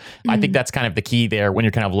control. I think that's kind of the key there when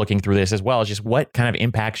you're kind of looking through this as well, is just what kind of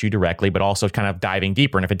impacts you directly, but also kind of diving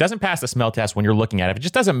deeper. And if it doesn't pass the smell test when you're looking at it, if it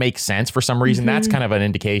just doesn't make sense for some reason, that's kind of an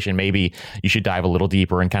indication maybe you should dive a little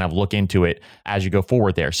deeper and kind of look into it as you go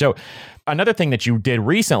forward there. So another thing that you did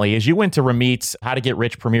recently is you went to Ramit's How to Get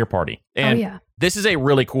Rich premiere party. And this is a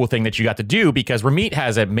really cool thing that you got to do because Ramit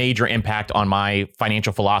has a major impact on my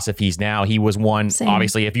financial philosophies now. He was one,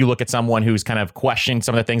 obviously, if you look at someone who's kind of questioned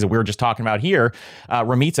some of the things that we were just talking about here,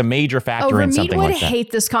 Ramit's a major factor in something like that. Ramit would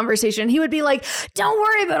hate this conversation. He would be like, don't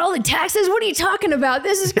worry about all the taxes. What are you talking about?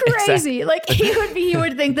 This is crazy. Like he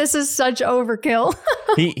would think this is such overkill.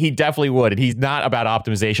 He definitely would. And he's not about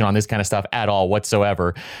optimization on this kind of stuff at all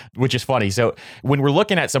whatsoever, which is funny. So when we're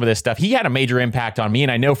looking at some of this stuff, he had a major impact on me.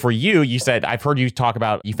 And I know for you, you said, I've heard you talk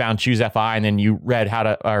about, you found Choose FI and then you read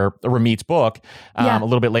Ramit's book a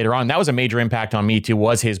little bit later on. That was a major impact on me too,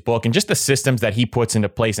 was his book and just the systems that he puts into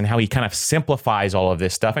place and how he kind of simplifies all of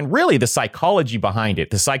this stuff. And really the psychology behind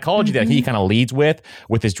it, the psychology that he kind of leads with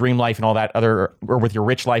his dream life and all that other, or with your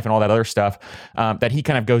rich life and all that other stuff that he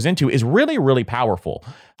kind of goes into is really, really powerful.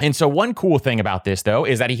 And so one cool thing about this, though,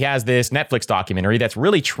 is that he has this Netflix documentary that's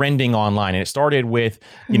really trending online. And it started with,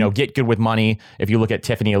 Get Good with Money. If you look at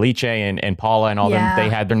Tiffany Aliche and Paula and all them, they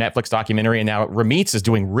had their Netflix documentary. And now Ramit's is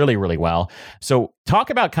doing really, really well. So talk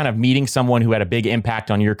about kind of meeting someone who had a big impact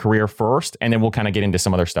on your career first, and then we'll kind of get into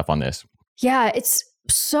some other stuff on this. Yeah, it's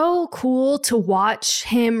so cool to watch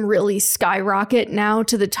him really skyrocket now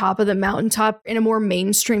to the top of the mountaintop in a more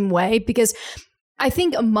mainstream way, because I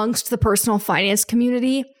think amongst the personal finance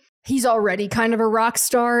community, he's already kind of a rock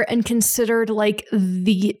star and considered like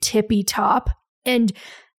the tippy top. And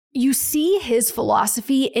you see his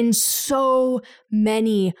philosophy in so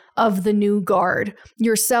many of the new guard.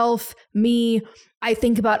 Yourself, me, I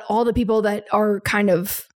think about all the people that are kind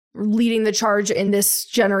of leading the charge in this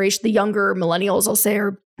generation, the younger millennials, I'll say,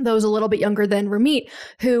 or those a little bit younger than Ramit,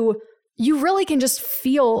 who you really can just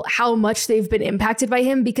feel how much they've been impacted by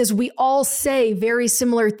him, because we all say very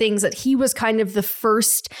similar things, that he was kind of the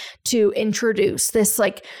first to introduce this,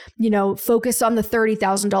 like, focus on the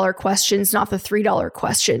 $30,000 questions, not the $3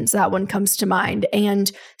 questions. That one comes to mind.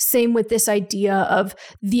 And same with this idea of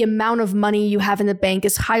the amount of money you have in the bank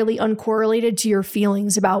is highly uncorrelated to your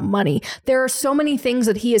feelings about money. There are so many things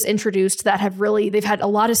that he has introduced that they've had a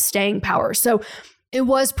lot of staying power. So it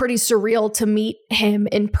was pretty surreal to meet him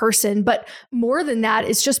in person. But more than that,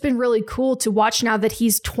 it's just been really cool to watch now that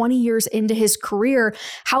he's 20 years into his career,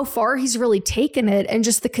 how far he's really taken it and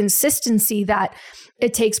just the consistency that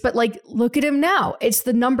it takes. But like, look at him now. It's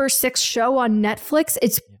the number 6 show on Netflix.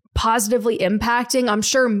 It's positively impacting, I'm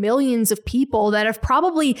sure, millions of people that have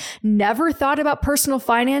probably never thought about personal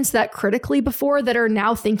finance that critically before, that are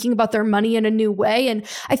now thinking about their money in a new way. And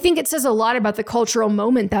I think it says a lot about the cultural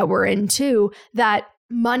moment that we're in too, that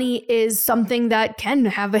money is something that can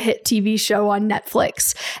have a hit TV show on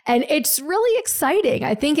Netflix. And it's really exciting.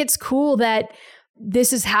 I think it's cool that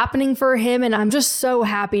this is happening for him. And I'm just so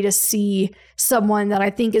happy to see someone that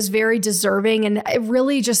I think is very deserving and it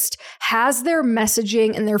really just has their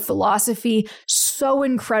messaging and their philosophy so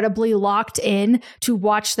incredibly locked in. To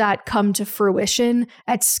watch that come to fruition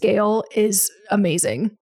at scale is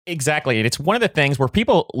amazing. Exactly. And it's one of the things where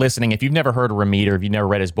people listening, if you've never heard of Ramit or if you've never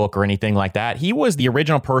read his book or anything like that, he was the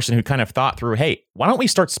original person who kind of thought through, hey, why don't we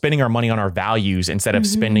start spending our money on our values instead of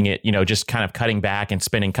spending it, just kind of cutting back and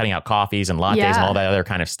cutting out coffees and lattes and all that other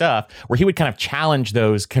kind of stuff, where he would kind of challenge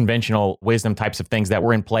those conventional wisdom types of things that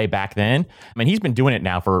were in play back then. I mean, he's been doing it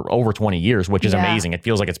now for over 20 years, which is amazing. It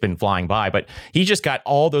feels like it's been flying by, but he just got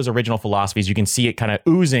all those original philosophies. You can see it kind of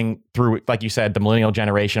oozing through, like you said, the millennial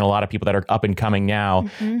generation, a lot of people that are up and coming now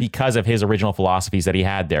because of his original philosophies that he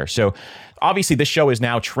had there. So obviously this show is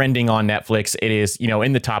now trending on Netflix. It is,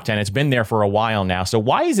 in the top 10. It's been there for a while now. So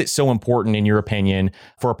why is it so important, in your opinion,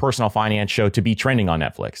 for a personal finance show to be trending on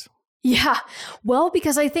Netflix? Yeah, well,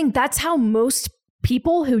 because I think that's how most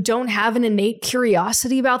people who don't have an innate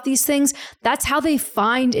curiosity about these things, that's how they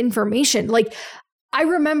find information. Like, I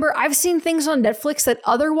remember I've seen things on Netflix that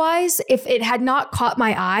otherwise, if it had not caught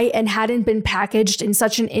my eye and hadn't been packaged in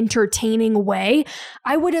such an entertaining way,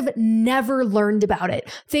 I would have never learned about it.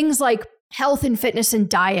 Things like health and fitness and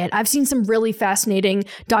diet. I've seen some really fascinating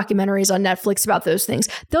documentaries on Netflix about those things.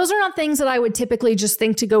 Those are not things that I would typically just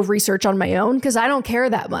think to go research on my own because I don't care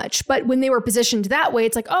that much. But when they were positioned that way,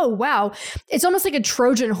 it's like, oh, wow, it's almost like a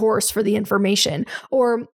Trojan horse for the information.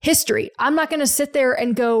 Or history. I'm not going to sit there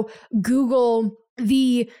and go Google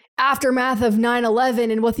the aftermath of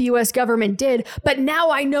 9/11 and what the US government did, but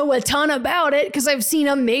now I know a ton about it because I've seen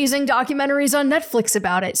amazing documentaries on Netflix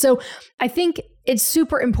about it. So I think it's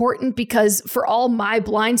super important because for all my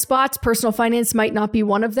blind spots, personal finance might not be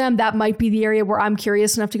one of them. That might be the area where I'm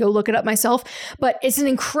curious enough to go look it up myself, but it's an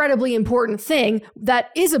incredibly important thing that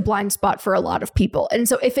is a blind spot for a lot of people. And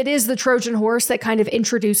so if it is the Trojan horse that kind of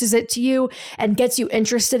introduces it to you and gets you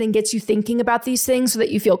interested and gets you thinking about these things so that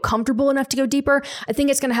you feel comfortable enough to go deeper, I think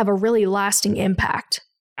it's going to have a really lasting impact.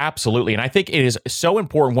 Absolutely. And I think it is so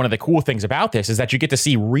important. One of the cool things about this is that you get to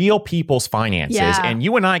see real people's finances. And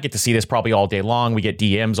you and I get to see this probably all day long. We get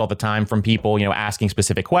DMs all the time from people, asking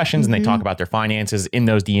specific questions and they talk about their finances in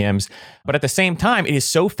those DMs. But at the same time, it is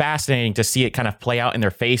so fascinating to see it kind of play out in their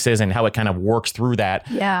faces and how it kind of works through that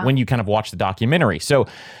when you kind of watch the documentary. So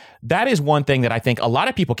that is one thing that I think a lot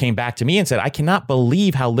of people came back to me and said, I cannot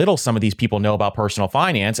believe how little some of these people know about personal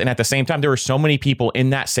finance. And at the same time, there are so many people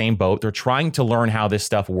in that same boat. They're trying to learn how this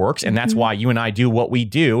stuff works. And that's why you and I do what we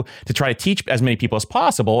do to try to teach as many people as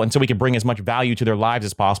possible. And so we can bring as much value to their lives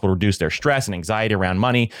as possible, to reduce their stress and anxiety around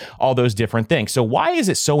money, all those different things. So why is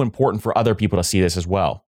it so important for other people to see this as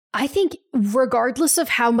well? I think regardless of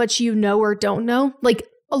how much you know or don't know, like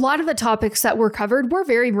a lot of the topics that were covered were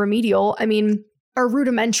very remedial. Or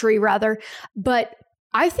rudimentary rather. But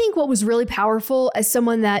I think what was really powerful as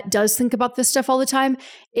someone that does think about this stuff all the time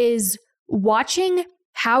is watching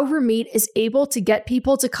how Ramit is able to get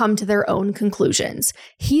people to come to their own conclusions.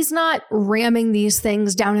 He's not ramming these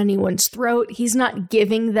things down anyone's throat. He's not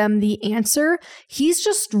giving them the answer. He's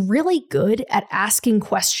just really good at asking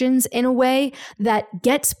questions in a way that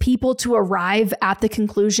gets people to arrive at the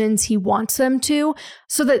conclusions he wants them to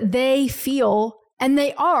so that they feel and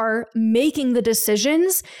they are making the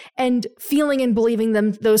decisions and feeling and believing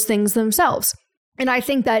those things themselves. And I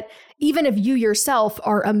think that even if you yourself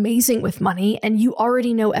are amazing with money and you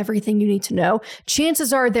already know everything you need to know,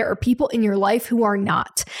 chances are there are people in your life who are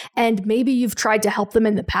not. And maybe you've tried to help them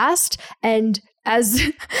in the past and as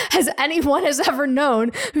anyone has ever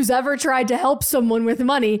known who's ever tried to help someone with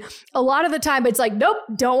money, a lot of the time it's like, nope,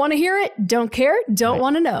 don't want to hear it, don't care, don't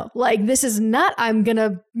want to know. Like, this is not, I'm going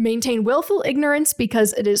to maintain willful ignorance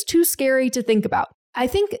because it is too scary to think about. I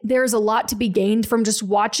think there's a lot to be gained from just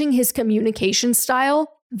watching his communication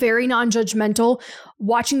style, very non-judgmental,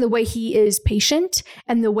 watching the way he is patient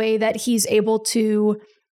and the way that he's able to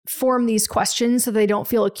form these questions so they don't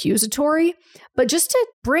feel accusatory, but just to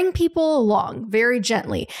bring people along very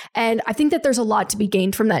gently. And I think that there's a lot to be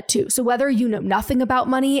gained from that too. So whether you know nothing about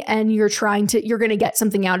money and you're going to get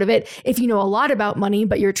something out of it. If you know a lot about money,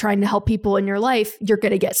 but you're trying to help people in your life, you're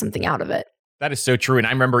going to get something out of it. That is so true. And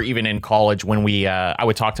I remember even in college when I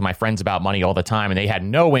would talk to my friends about money all the time and they had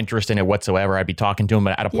no interest in it whatsoever. I'd be talking to them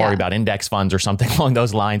at a party about index funds or something along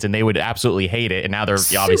those lines, and they would absolutely hate it. And now they're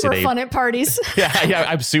super fun at parties. yeah,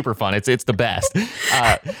 I'm super fun. It's the best.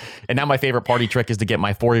 And now my favorite party trick is to get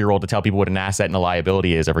my 4-year-old to tell people what an asset and a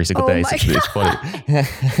liability is every single day. It's funny.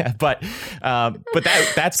 but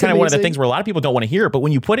that's kind of one of the things where a lot of people don't want to hear it. But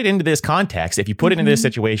when you put it into this context, if you put it into this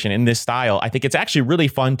situation, in this style, I think it's actually really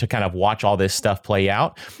fun to kind of watch all this stuff play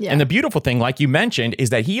out. Yeah. And the beautiful thing, like you mentioned, is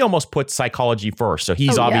that he almost puts psychology first. So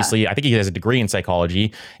he's obviously, I think he has a degree in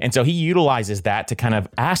psychology. And so he utilizes that to kind of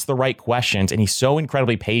ask the right questions. And he's so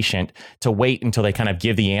incredibly patient to wait until they kind of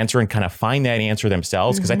give the answer and kind of find that answer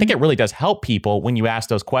themselves. Because I think it really does help people when you ask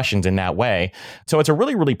those questions in that way. So it's a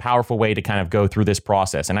really, really powerful way to kind of go through this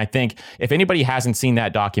process. And I think if anybody hasn't seen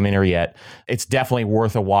that documentary yet, it's definitely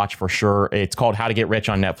worth a watch for sure. It's called How to Get Rich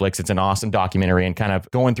on Netflix. It's an awesome documentary, and kind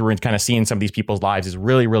of going through and kind of seeing some of these people's lives is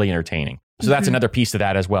really, really entertaining. So that's another piece to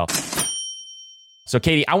that as well. So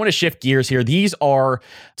Katie, I want to shift gears here. These are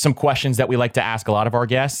some questions that we like to ask a lot of our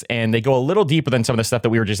guests, and they go a little deeper than some of the stuff that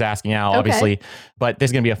we were just asking now, obviously, but this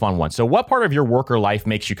is going to be a fun one. So what part of your work or life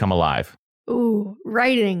makes you come alive? Ooh,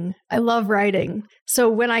 writing. I love writing. So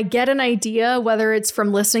when I get an idea, whether it's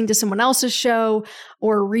from listening to someone else's show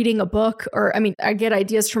or reading a book, I get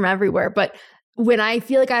ideas from everywhere, but when I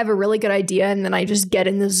feel like I have a really good idea and then I just get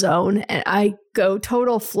in the zone and I go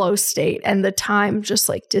total flow state and the time just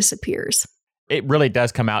like disappears. It really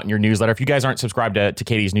does come out in your newsletter. If you guys aren't subscribed to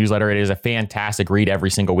Katie's newsletter, it is a fantastic read every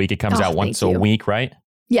single week. It comes out once a week, right?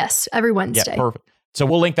 Yes, every Wednesday. Yeah, perfect. So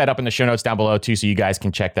we'll link that up in the show notes down below too, so you guys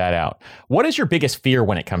can check that out. What is your biggest fear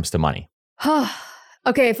when it comes to money?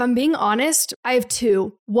 Okay, if I'm being honest, I have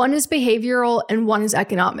two. One is behavioral and one is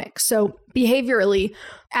economic. So behaviorally,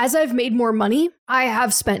 as I've made more money, I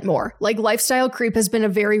have spent more. Like lifestyle creep has been a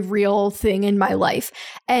very real thing in my life.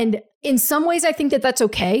 And in some ways, I think that that's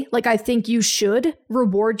okay. Like, I think you should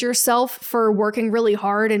reward yourself for working really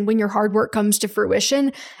hard. And when your hard work comes to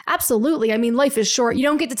fruition, absolutely. I mean, life is short. You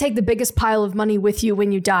don't get to take the biggest pile of money with you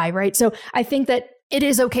when you die, right? So I think that it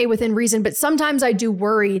is okay within reason. But sometimes I do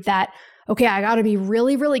worry that, okay, I got to be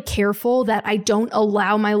really, really careful that I don't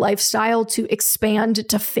allow my lifestyle to expand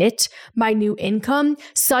to fit my new income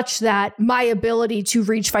such that my ability to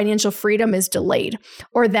reach financial freedom is delayed,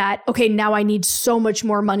 or that, okay, now I need so much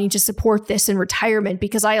more money to support this in retirement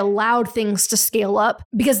because I allowed things to scale up,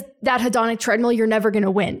 because that hedonic treadmill, you're never going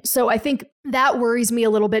to win. So I think that worries me a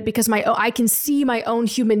little bit because I can see my own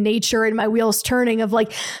human nature and my wheels turning of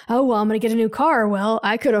like, oh, well, I'm going to get a new car. Well,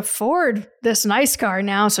 I could afford this nice car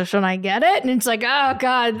now, so shouldn't I get it? And it's like, oh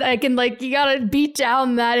God, you got to beat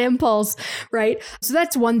down that impulse, right? So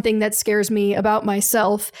that's one thing that scares me about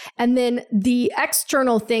myself. And then the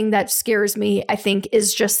external thing that scares me, I think,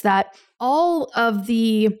 is just that all of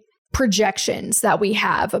the projections that we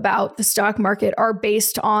have about the stock market are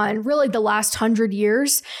based on really the last 100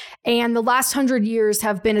 years. And the last 100 years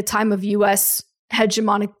have been a time of U.S.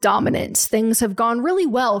 hegemonic dominance. Things have gone really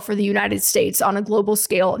well for the United States on a global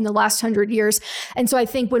scale in the last 100 years. And so I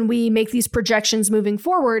think when we make these projections moving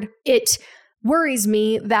forward, it worries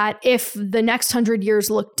me that if the next 100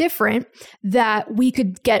 years look different, that we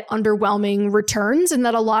could get underwhelming returns, and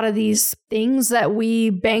that a lot of these things that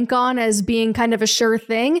we bank on as being kind of a sure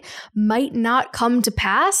thing might not come to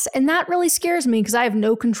pass. And that really scares me because I have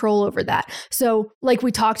no control over that. So like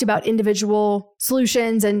we talked about individual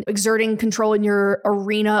solutions and exerting control in your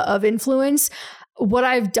arena of influence, what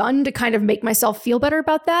I've done to kind of make myself feel better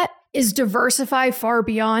about that is diversify far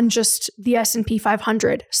beyond just the S&P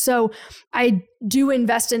 500. So I do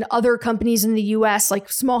invest in other companies in the US, like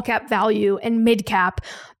small cap value and mid cap.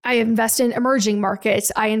 I invest in emerging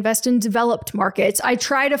markets. I invest in developed markets. I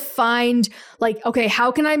try to find like, okay,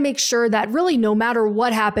 how can I make sure that really no matter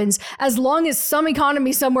what happens, as long as some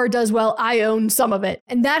economy somewhere does well, I own some of it.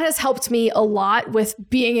 And that has helped me a lot with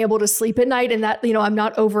being able to sleep at night, and that, I'm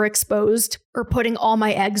not overexposed or putting all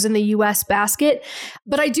my eggs in the US basket.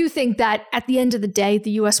 But I do think think that at the end of the day,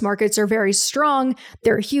 the US markets are very strong.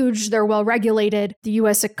 They're huge. They're well regulated. The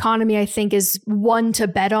US economy, I think, is one to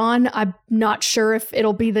bet on. I'm not sure if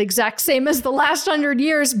it'll be the exact same as the last 100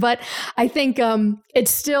 years, but I think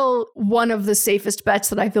it's still one of the safest bets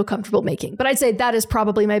that I feel comfortable making. But I'd say that is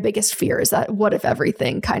probably my biggest fear, is that what if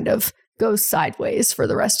everything kind of goes sideways for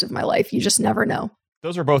the rest of my life? You just never know.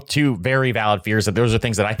 Those are both two very valid fears. And those are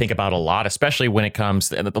things that I think about a lot, especially when it comes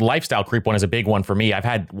to the lifestyle creep one is a big one for me. I've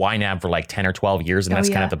had YNAB for like 10 or 12 years, and that's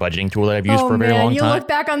kind of the budgeting tool that I've used for a very long time. You look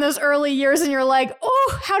back on those early years and you're like,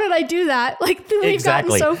 oh, how did I do that? Like, we've gotten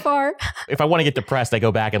so far. If I want to get depressed, I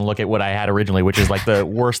go back and look at what I had originally, which is like the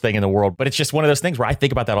worst thing in the world. But it's just one of those things where I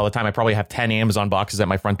think about that all the time. I probably have 10 Amazon boxes at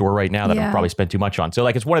my front door right now that I've probably spent too much on. So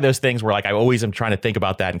like, it's one of those things where like I always am trying to think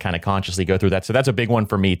about that and kind of consciously go through that. So that's a big one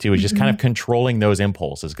for me too, is just kind of controlling those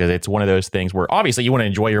impulses, because it's one of those things where obviously you want to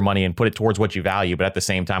enjoy your money and put it towards what you value, but at the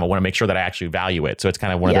same time, I want to make sure that I actually value it. So it's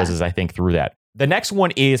kind of one of those as I think through that. The next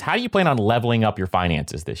one is, how do you plan on leveling up your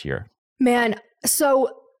finances this year? Man,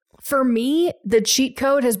 so for me, the cheat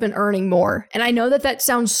code has been earning more. And I know that that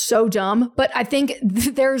sounds so dumb, but I think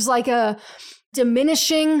there's like a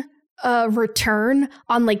diminishing return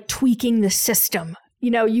on like tweaking the system. You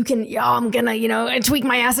know, you can, I'm going to, tweak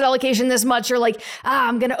my asset allocation this much, or like,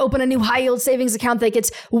 I'm going to open a new high yield savings account that gets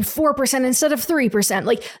 4% instead of 3%.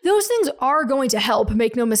 Like, those things are going to help,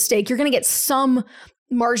 make no mistake. You're going to get some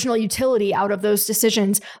marginal utility out of those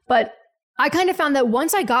decisions. But I kind of found that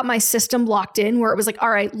once I got my system locked in, where it was like, all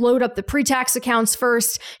right, load up the pre-tax accounts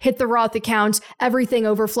first, hit the Roth accounts, everything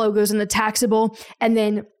overflow goes in the taxable, and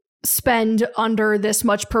then spend under this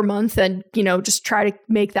much per month, and, just try to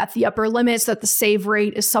make that the upper limit so that the save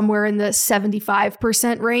rate is somewhere in the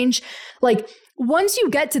 75% range. Like, once you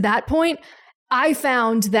get to that point, I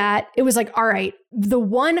found that it was like, all right, the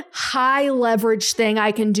one high leverage thing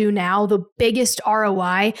I can do now, the biggest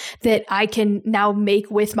ROI that I can now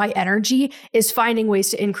make with my energy, is finding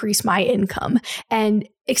ways to increase my income and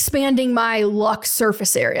expanding my luck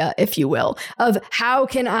surface area, if you will, of how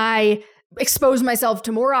can I expose myself to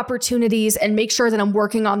more opportunities and make sure that I'm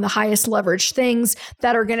working on the highest leverage things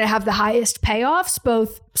that are going to have the highest payoffs,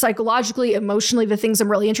 both psychologically, emotionally, the things I'm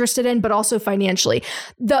really interested in, but also financially.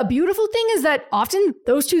 The beautiful thing is that often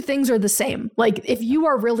those two things are the same. Like, if you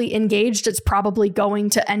are really engaged, it's probably going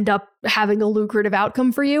to end up having a lucrative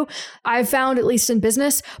outcome for you. I've found, at least in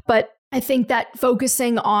business, but I think that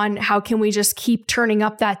focusing on how can we just keep turning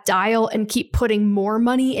up that dial and keep putting more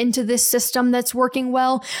money into this system that's working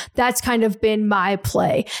well, that's kind of been my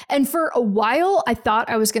play. And for a while, I thought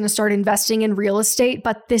I was going to start investing in real estate,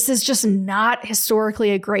 but this is just not historically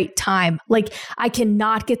a great time. Like, I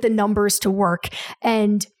cannot get the numbers to work.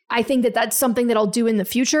 And I think that that's something that I'll do in the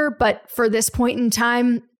future. But for this point in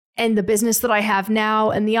time, and the business that I have now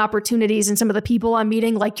and the opportunities and some of the people I'm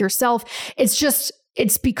meeting, like yourself,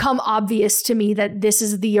 it's become obvious to me that this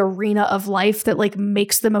is the arena of life that like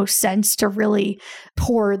makes the most sense to really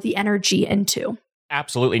pour the energy into.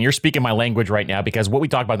 Absolutely. And you're speaking my language right now, because what we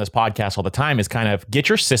talk about in this podcast all the time is kind of get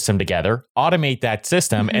your system together, automate that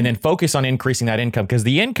system, and then focus on increasing that income, because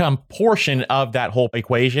the income portion of that whole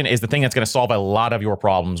equation is the thing that's going to solve a lot of your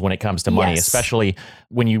problems when it comes to money, especially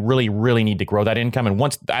when you really, really need to grow that income.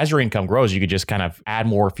 And as your income grows, you could just kind of add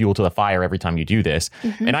more fuel to the fire every time you do this.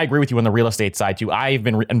 And I agree with you on the real estate side too. I've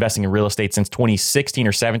been investing in real estate since 2016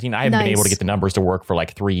 or 17. I haven't been able to get the numbers to work for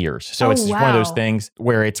like 3 years. So it's just one of those things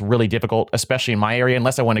where it's really difficult, especially in my area,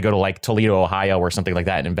 unless I want to go to like Toledo, Ohio or something like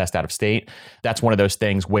that and invest out of state. That's one of those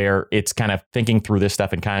things where it's kind of thinking through this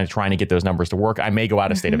stuff and kind of trying to get those numbers to work. I may go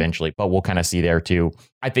out of state eventually, but we'll kind of see there too.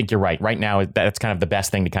 I think you're right. Right now, that's kind of the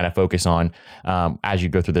best thing to kind of focus on as you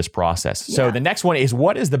go through this process. Yeah. So the next one is,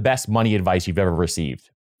 what is the best money advice you've ever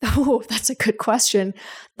received? Oh, that's a good question.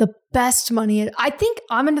 The best money. I think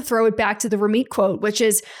I'm going to throw it back to the Ramit quote, which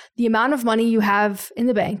is, the amount of money you have in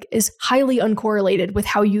the bank is highly uncorrelated with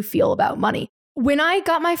how you feel about money. When I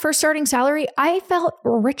got my first starting salary, I felt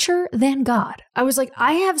richer than God. I was like,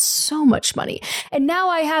 I have so much money. And now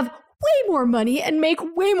I have way more money and make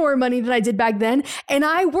way more money than I did back then. And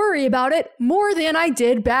I worry about it more than I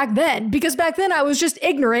did back then, because back then I was just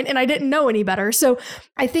ignorant and I didn't know any better. So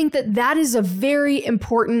I think that that is a very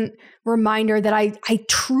important reminder that I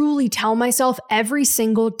truly tell myself every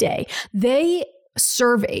single day. They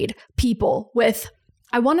surveyed people with,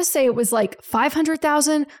 I want to say it was like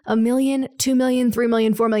 500,000, $1 million, $2 million, $3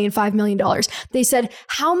 million, $4 million, $5 million. They said,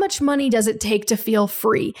 how much money does it take to feel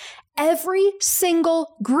free? Every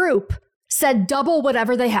single group said double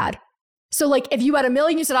whatever they had. So like, if you had $1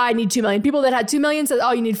 million, you said, I need 2 million. People that had 2 million said,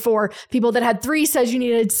 oh, you need 4. People that had 3 says you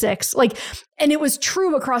needed 6. Like, and it was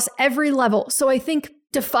true across every level. So I think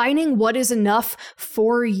defining what is enough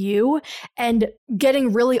for you and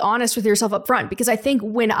getting really honest with yourself up front. Because I think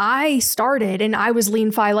when I started and I was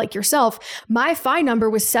lean FI like yourself, my FI number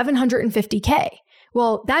was 750K.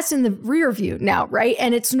 Well, that's in the rear view now, right?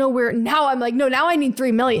 And it's nowhere. Now I'm like, no, now I need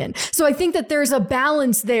 3 million. So I think that there's a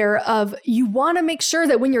balance there of you want to make sure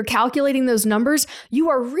that when you're calculating those numbers, you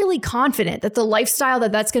are really confident that the lifestyle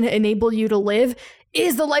that's going to enable you to live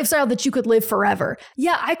is the lifestyle that you could live forever.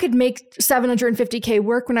 Yeah, I could make 750K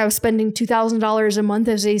work when I was spending $2,000 a month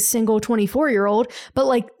as a single 24-year-old, but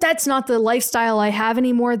like, that's not the lifestyle I have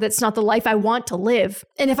anymore. That's not the life I want to live.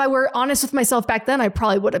 And if I were honest with myself back then, I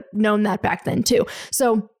probably would have known that back then too.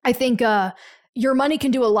 So I think your money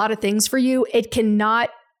can do a lot of things for you. It cannot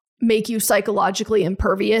make you psychologically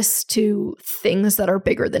impervious to things that are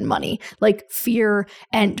bigger than money, like fear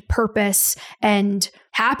and purpose and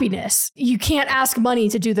happiness. You can't ask money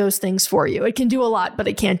to do those things for you. It can do a lot, but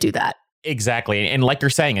it can't do that. Exactly. And like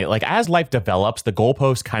you're saying, like as life develops, the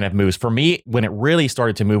goalpost kind of moves. For me, when it really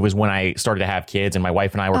started to move was when I started to have kids, and my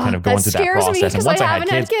wife and I were kind of going through that process. That scares me because I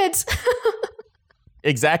haven't had kids.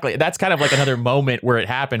 Exactly. That's kind of like another moment where it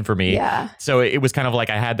happened for me. Yeah. So it was kind of like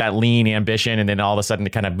I had that lean ambition, and then all of a sudden it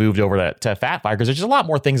kind of moved over to fat FI, because there's just a lot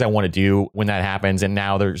more things I want to do when that happens. And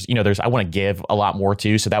now there's I want to give a lot more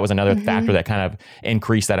too. So that was another factor that kind of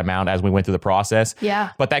increased that amount as we went through the process.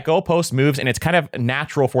 Yeah. But that goalpost moves, and it's kind of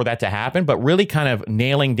natural for that to happen, but really kind of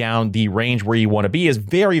nailing down the range where you want to be is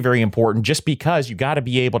very, very important, just because you got to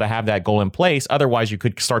be able to have that goal in place. Otherwise you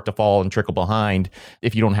could start to fall and trickle behind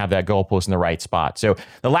if you don't have that goalpost in the right spot. So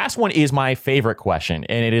the last one is my favorite question,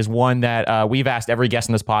 and it is one that we've asked every guest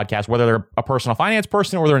in this podcast, whether they're a personal finance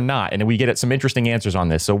person or they're not, and we get some interesting answers on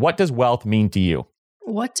this. So what does wealth mean to you?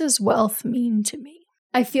 What does wealth mean to me?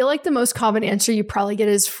 I feel like the most common answer you probably get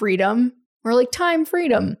is freedom, or like time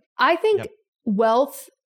freedom. I think wealth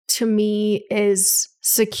to me is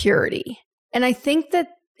security. And I think that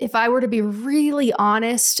if I were to be really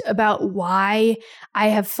honest about why I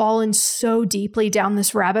have fallen so deeply down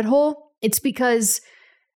this rabbit hole, it's because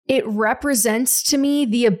it represents to me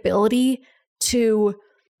the ability to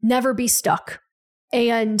never be stuck,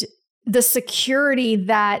 and the security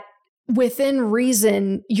that within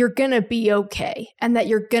reason, you're going to be okay, and that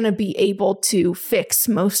you're going to be able to fix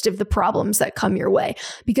most of the problems that come your way,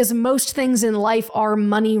 because most things in life are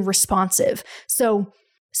money responsive. So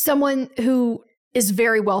someone who is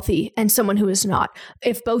very wealthy and someone who is not,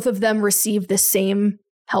 if both of them receive the same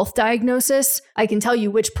health diagnosis, I can tell you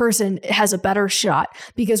which person has a better shot,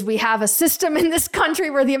 because we have a system in this country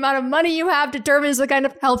where the amount of money you have determines the kind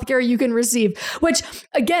of healthcare you can receive, which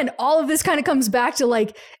again, all of this kind of comes back to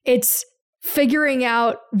like, it's figuring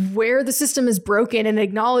out where the system is broken and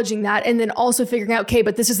acknowledging that, and then also figuring out, okay,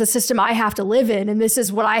 but this is the system I have to live in, and this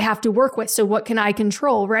is what I have to work with. So what can I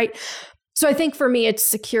control, right? So I think for me, it's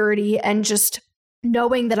security and just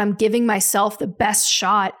knowing that I'm giving myself the best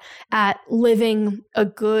shot at living a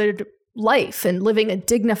good life and living a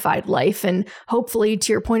dignified life. And hopefully,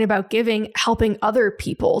 to your point about giving, helping other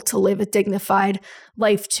people to live a dignified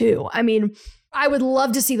life too. I mean, I would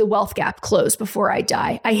love to see the wealth gap close before I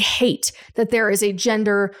die. I hate that there is a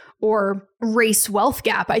gender or race wealth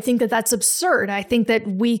gap. I think that that's absurd. I think that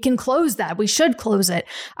we can close that. We should close it.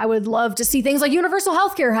 I would love to see things like universal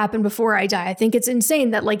healthcare happen before I die. I think it's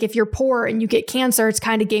insane that like if you're poor and you get cancer, it's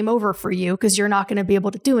kind of game over for you because you're not going to be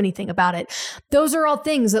able to do anything about it. Those are all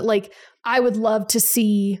things that like I would love to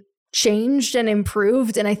see changed and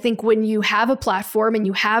improved. And I think when you have a platform and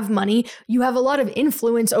you have money, you have a lot of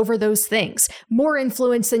influence over those things, more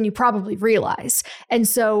influence than you probably realize. And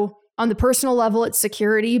so on the personal level, it's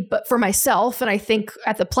security, but for myself, and I think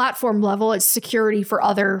at the platform level, it's security for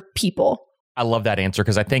other people. I love that answer,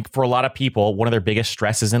 because I think for a lot of people, one of their biggest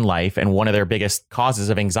stresses in life and one of their biggest causes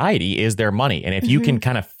of anxiety is their money. And if you can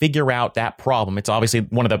kind of figure out that problem, it's obviously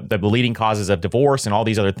one of the leading causes of divorce and all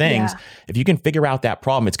these other things. Yeah. If you can figure out that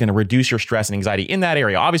problem, it's going to reduce your stress and anxiety in that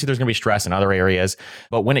area. Obviously, there's going to be stress in other areas.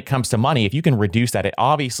 But when it comes to money, if you can reduce that, it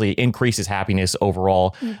obviously increases happiness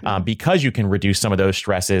overall because you can reduce some of those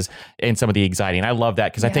stresses and some of the anxiety. And I love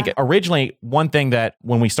that, because I think originally one thing that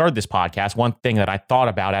when we started this podcast, one thing that I thought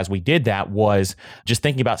about as we did that was just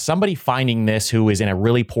thinking about somebody finding this who is in a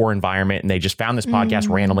really poor environment and they just found this podcast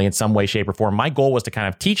randomly in some way, shape, or form. My goal was to kind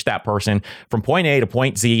of teach that person from point A to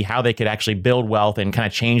point Z how they could actually build wealth and kind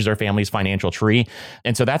of change their family's financial tree.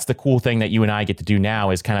 And so that's the cool thing that you and I get to do now,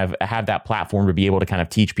 is kind of have that platform to be able to kind of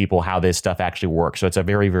teach people how this stuff actually works. So it's a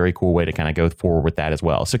very, very cool way to kind of go forward with that as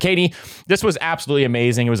well. So Katie, this was absolutely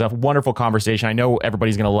amazing. It was a wonderful conversation. I know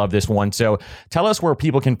everybody's going to love this one. So tell us where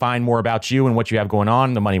people can find more about you and what you have going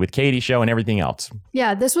on, the Money with Katie show, and everything else.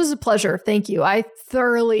 Yeah, this was a pleasure. Thank you. I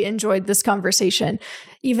thoroughly enjoyed this conversation,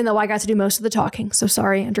 even though I got to do most of the talking. So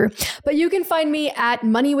sorry, Andrew. But you can find me at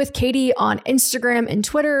Money with Katie on Instagram and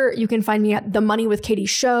Twitter. You can find me at The Money with Katie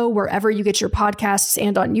Show, wherever you get your podcasts,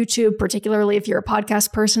 and on YouTube, particularly if you're a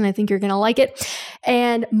podcast person. I think you're going to like it.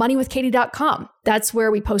 And moneywithkatie.com. That's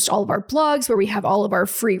where we post all of our blogs, where we have all of our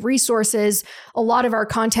free resources. A lot of our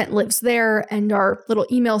content lives there, and our little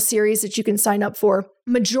email series that you can sign up for.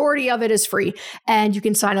 Majority of it is free, and you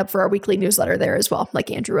can sign up for our weekly newsletter there as well, like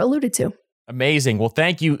Andrew alluded to. Amazing. Well,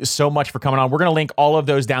 thank you so much for coming on. We're going to link all of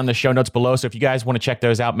those down in the show notes below. So if you guys want to check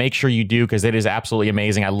those out, make sure you do, because it is absolutely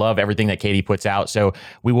amazing. I love everything that Katie puts out. So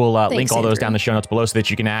we will link all those down in the show notes below so that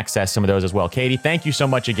you can access some of those as well. Katie, thank you so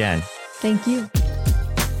much again. Thank you.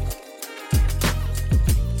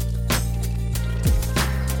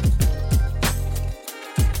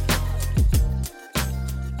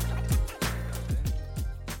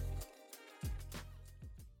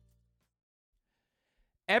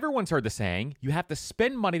 Everyone's heard the saying, you have to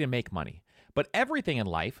spend money to make money. But everything in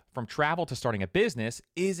life, from travel to starting a business,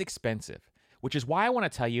 is expensive, which is why I want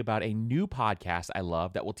to tell you about a new podcast I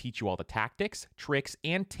love that will teach you all the tactics, tricks,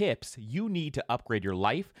 and tips you need to upgrade your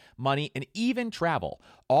life, money, and even travel,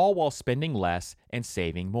 all while spending less and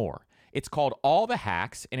saving more. It's called All the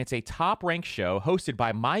Hacks, and it's a top-ranked show hosted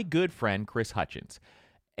by my good friend, Chris Hutchins,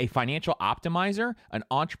 a financial optimizer, an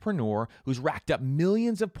entrepreneur who's racked up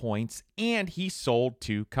millions of points, and he's sold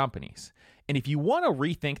 2 companies. And if you want to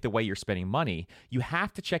rethink the way you're spending money, you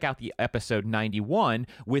have to check out the episode 91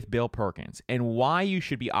 with Bill Perkins and why you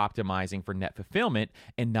should be optimizing for net fulfillment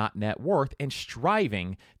and not net worth and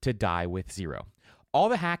striving to die with zero. All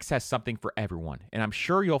the Hacks has something for everyone, and I'm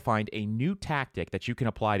sure you'll find a new tactic that you can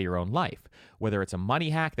apply to your own life, whether it's a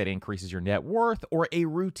money hack that increases your net worth or a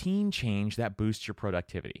routine change that boosts your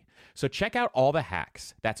productivity. So check out All the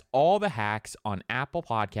Hacks. That's All the Hacks on Apple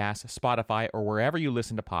Podcasts, Spotify, or wherever you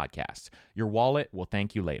listen to podcasts. Your wallet will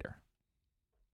thank you later.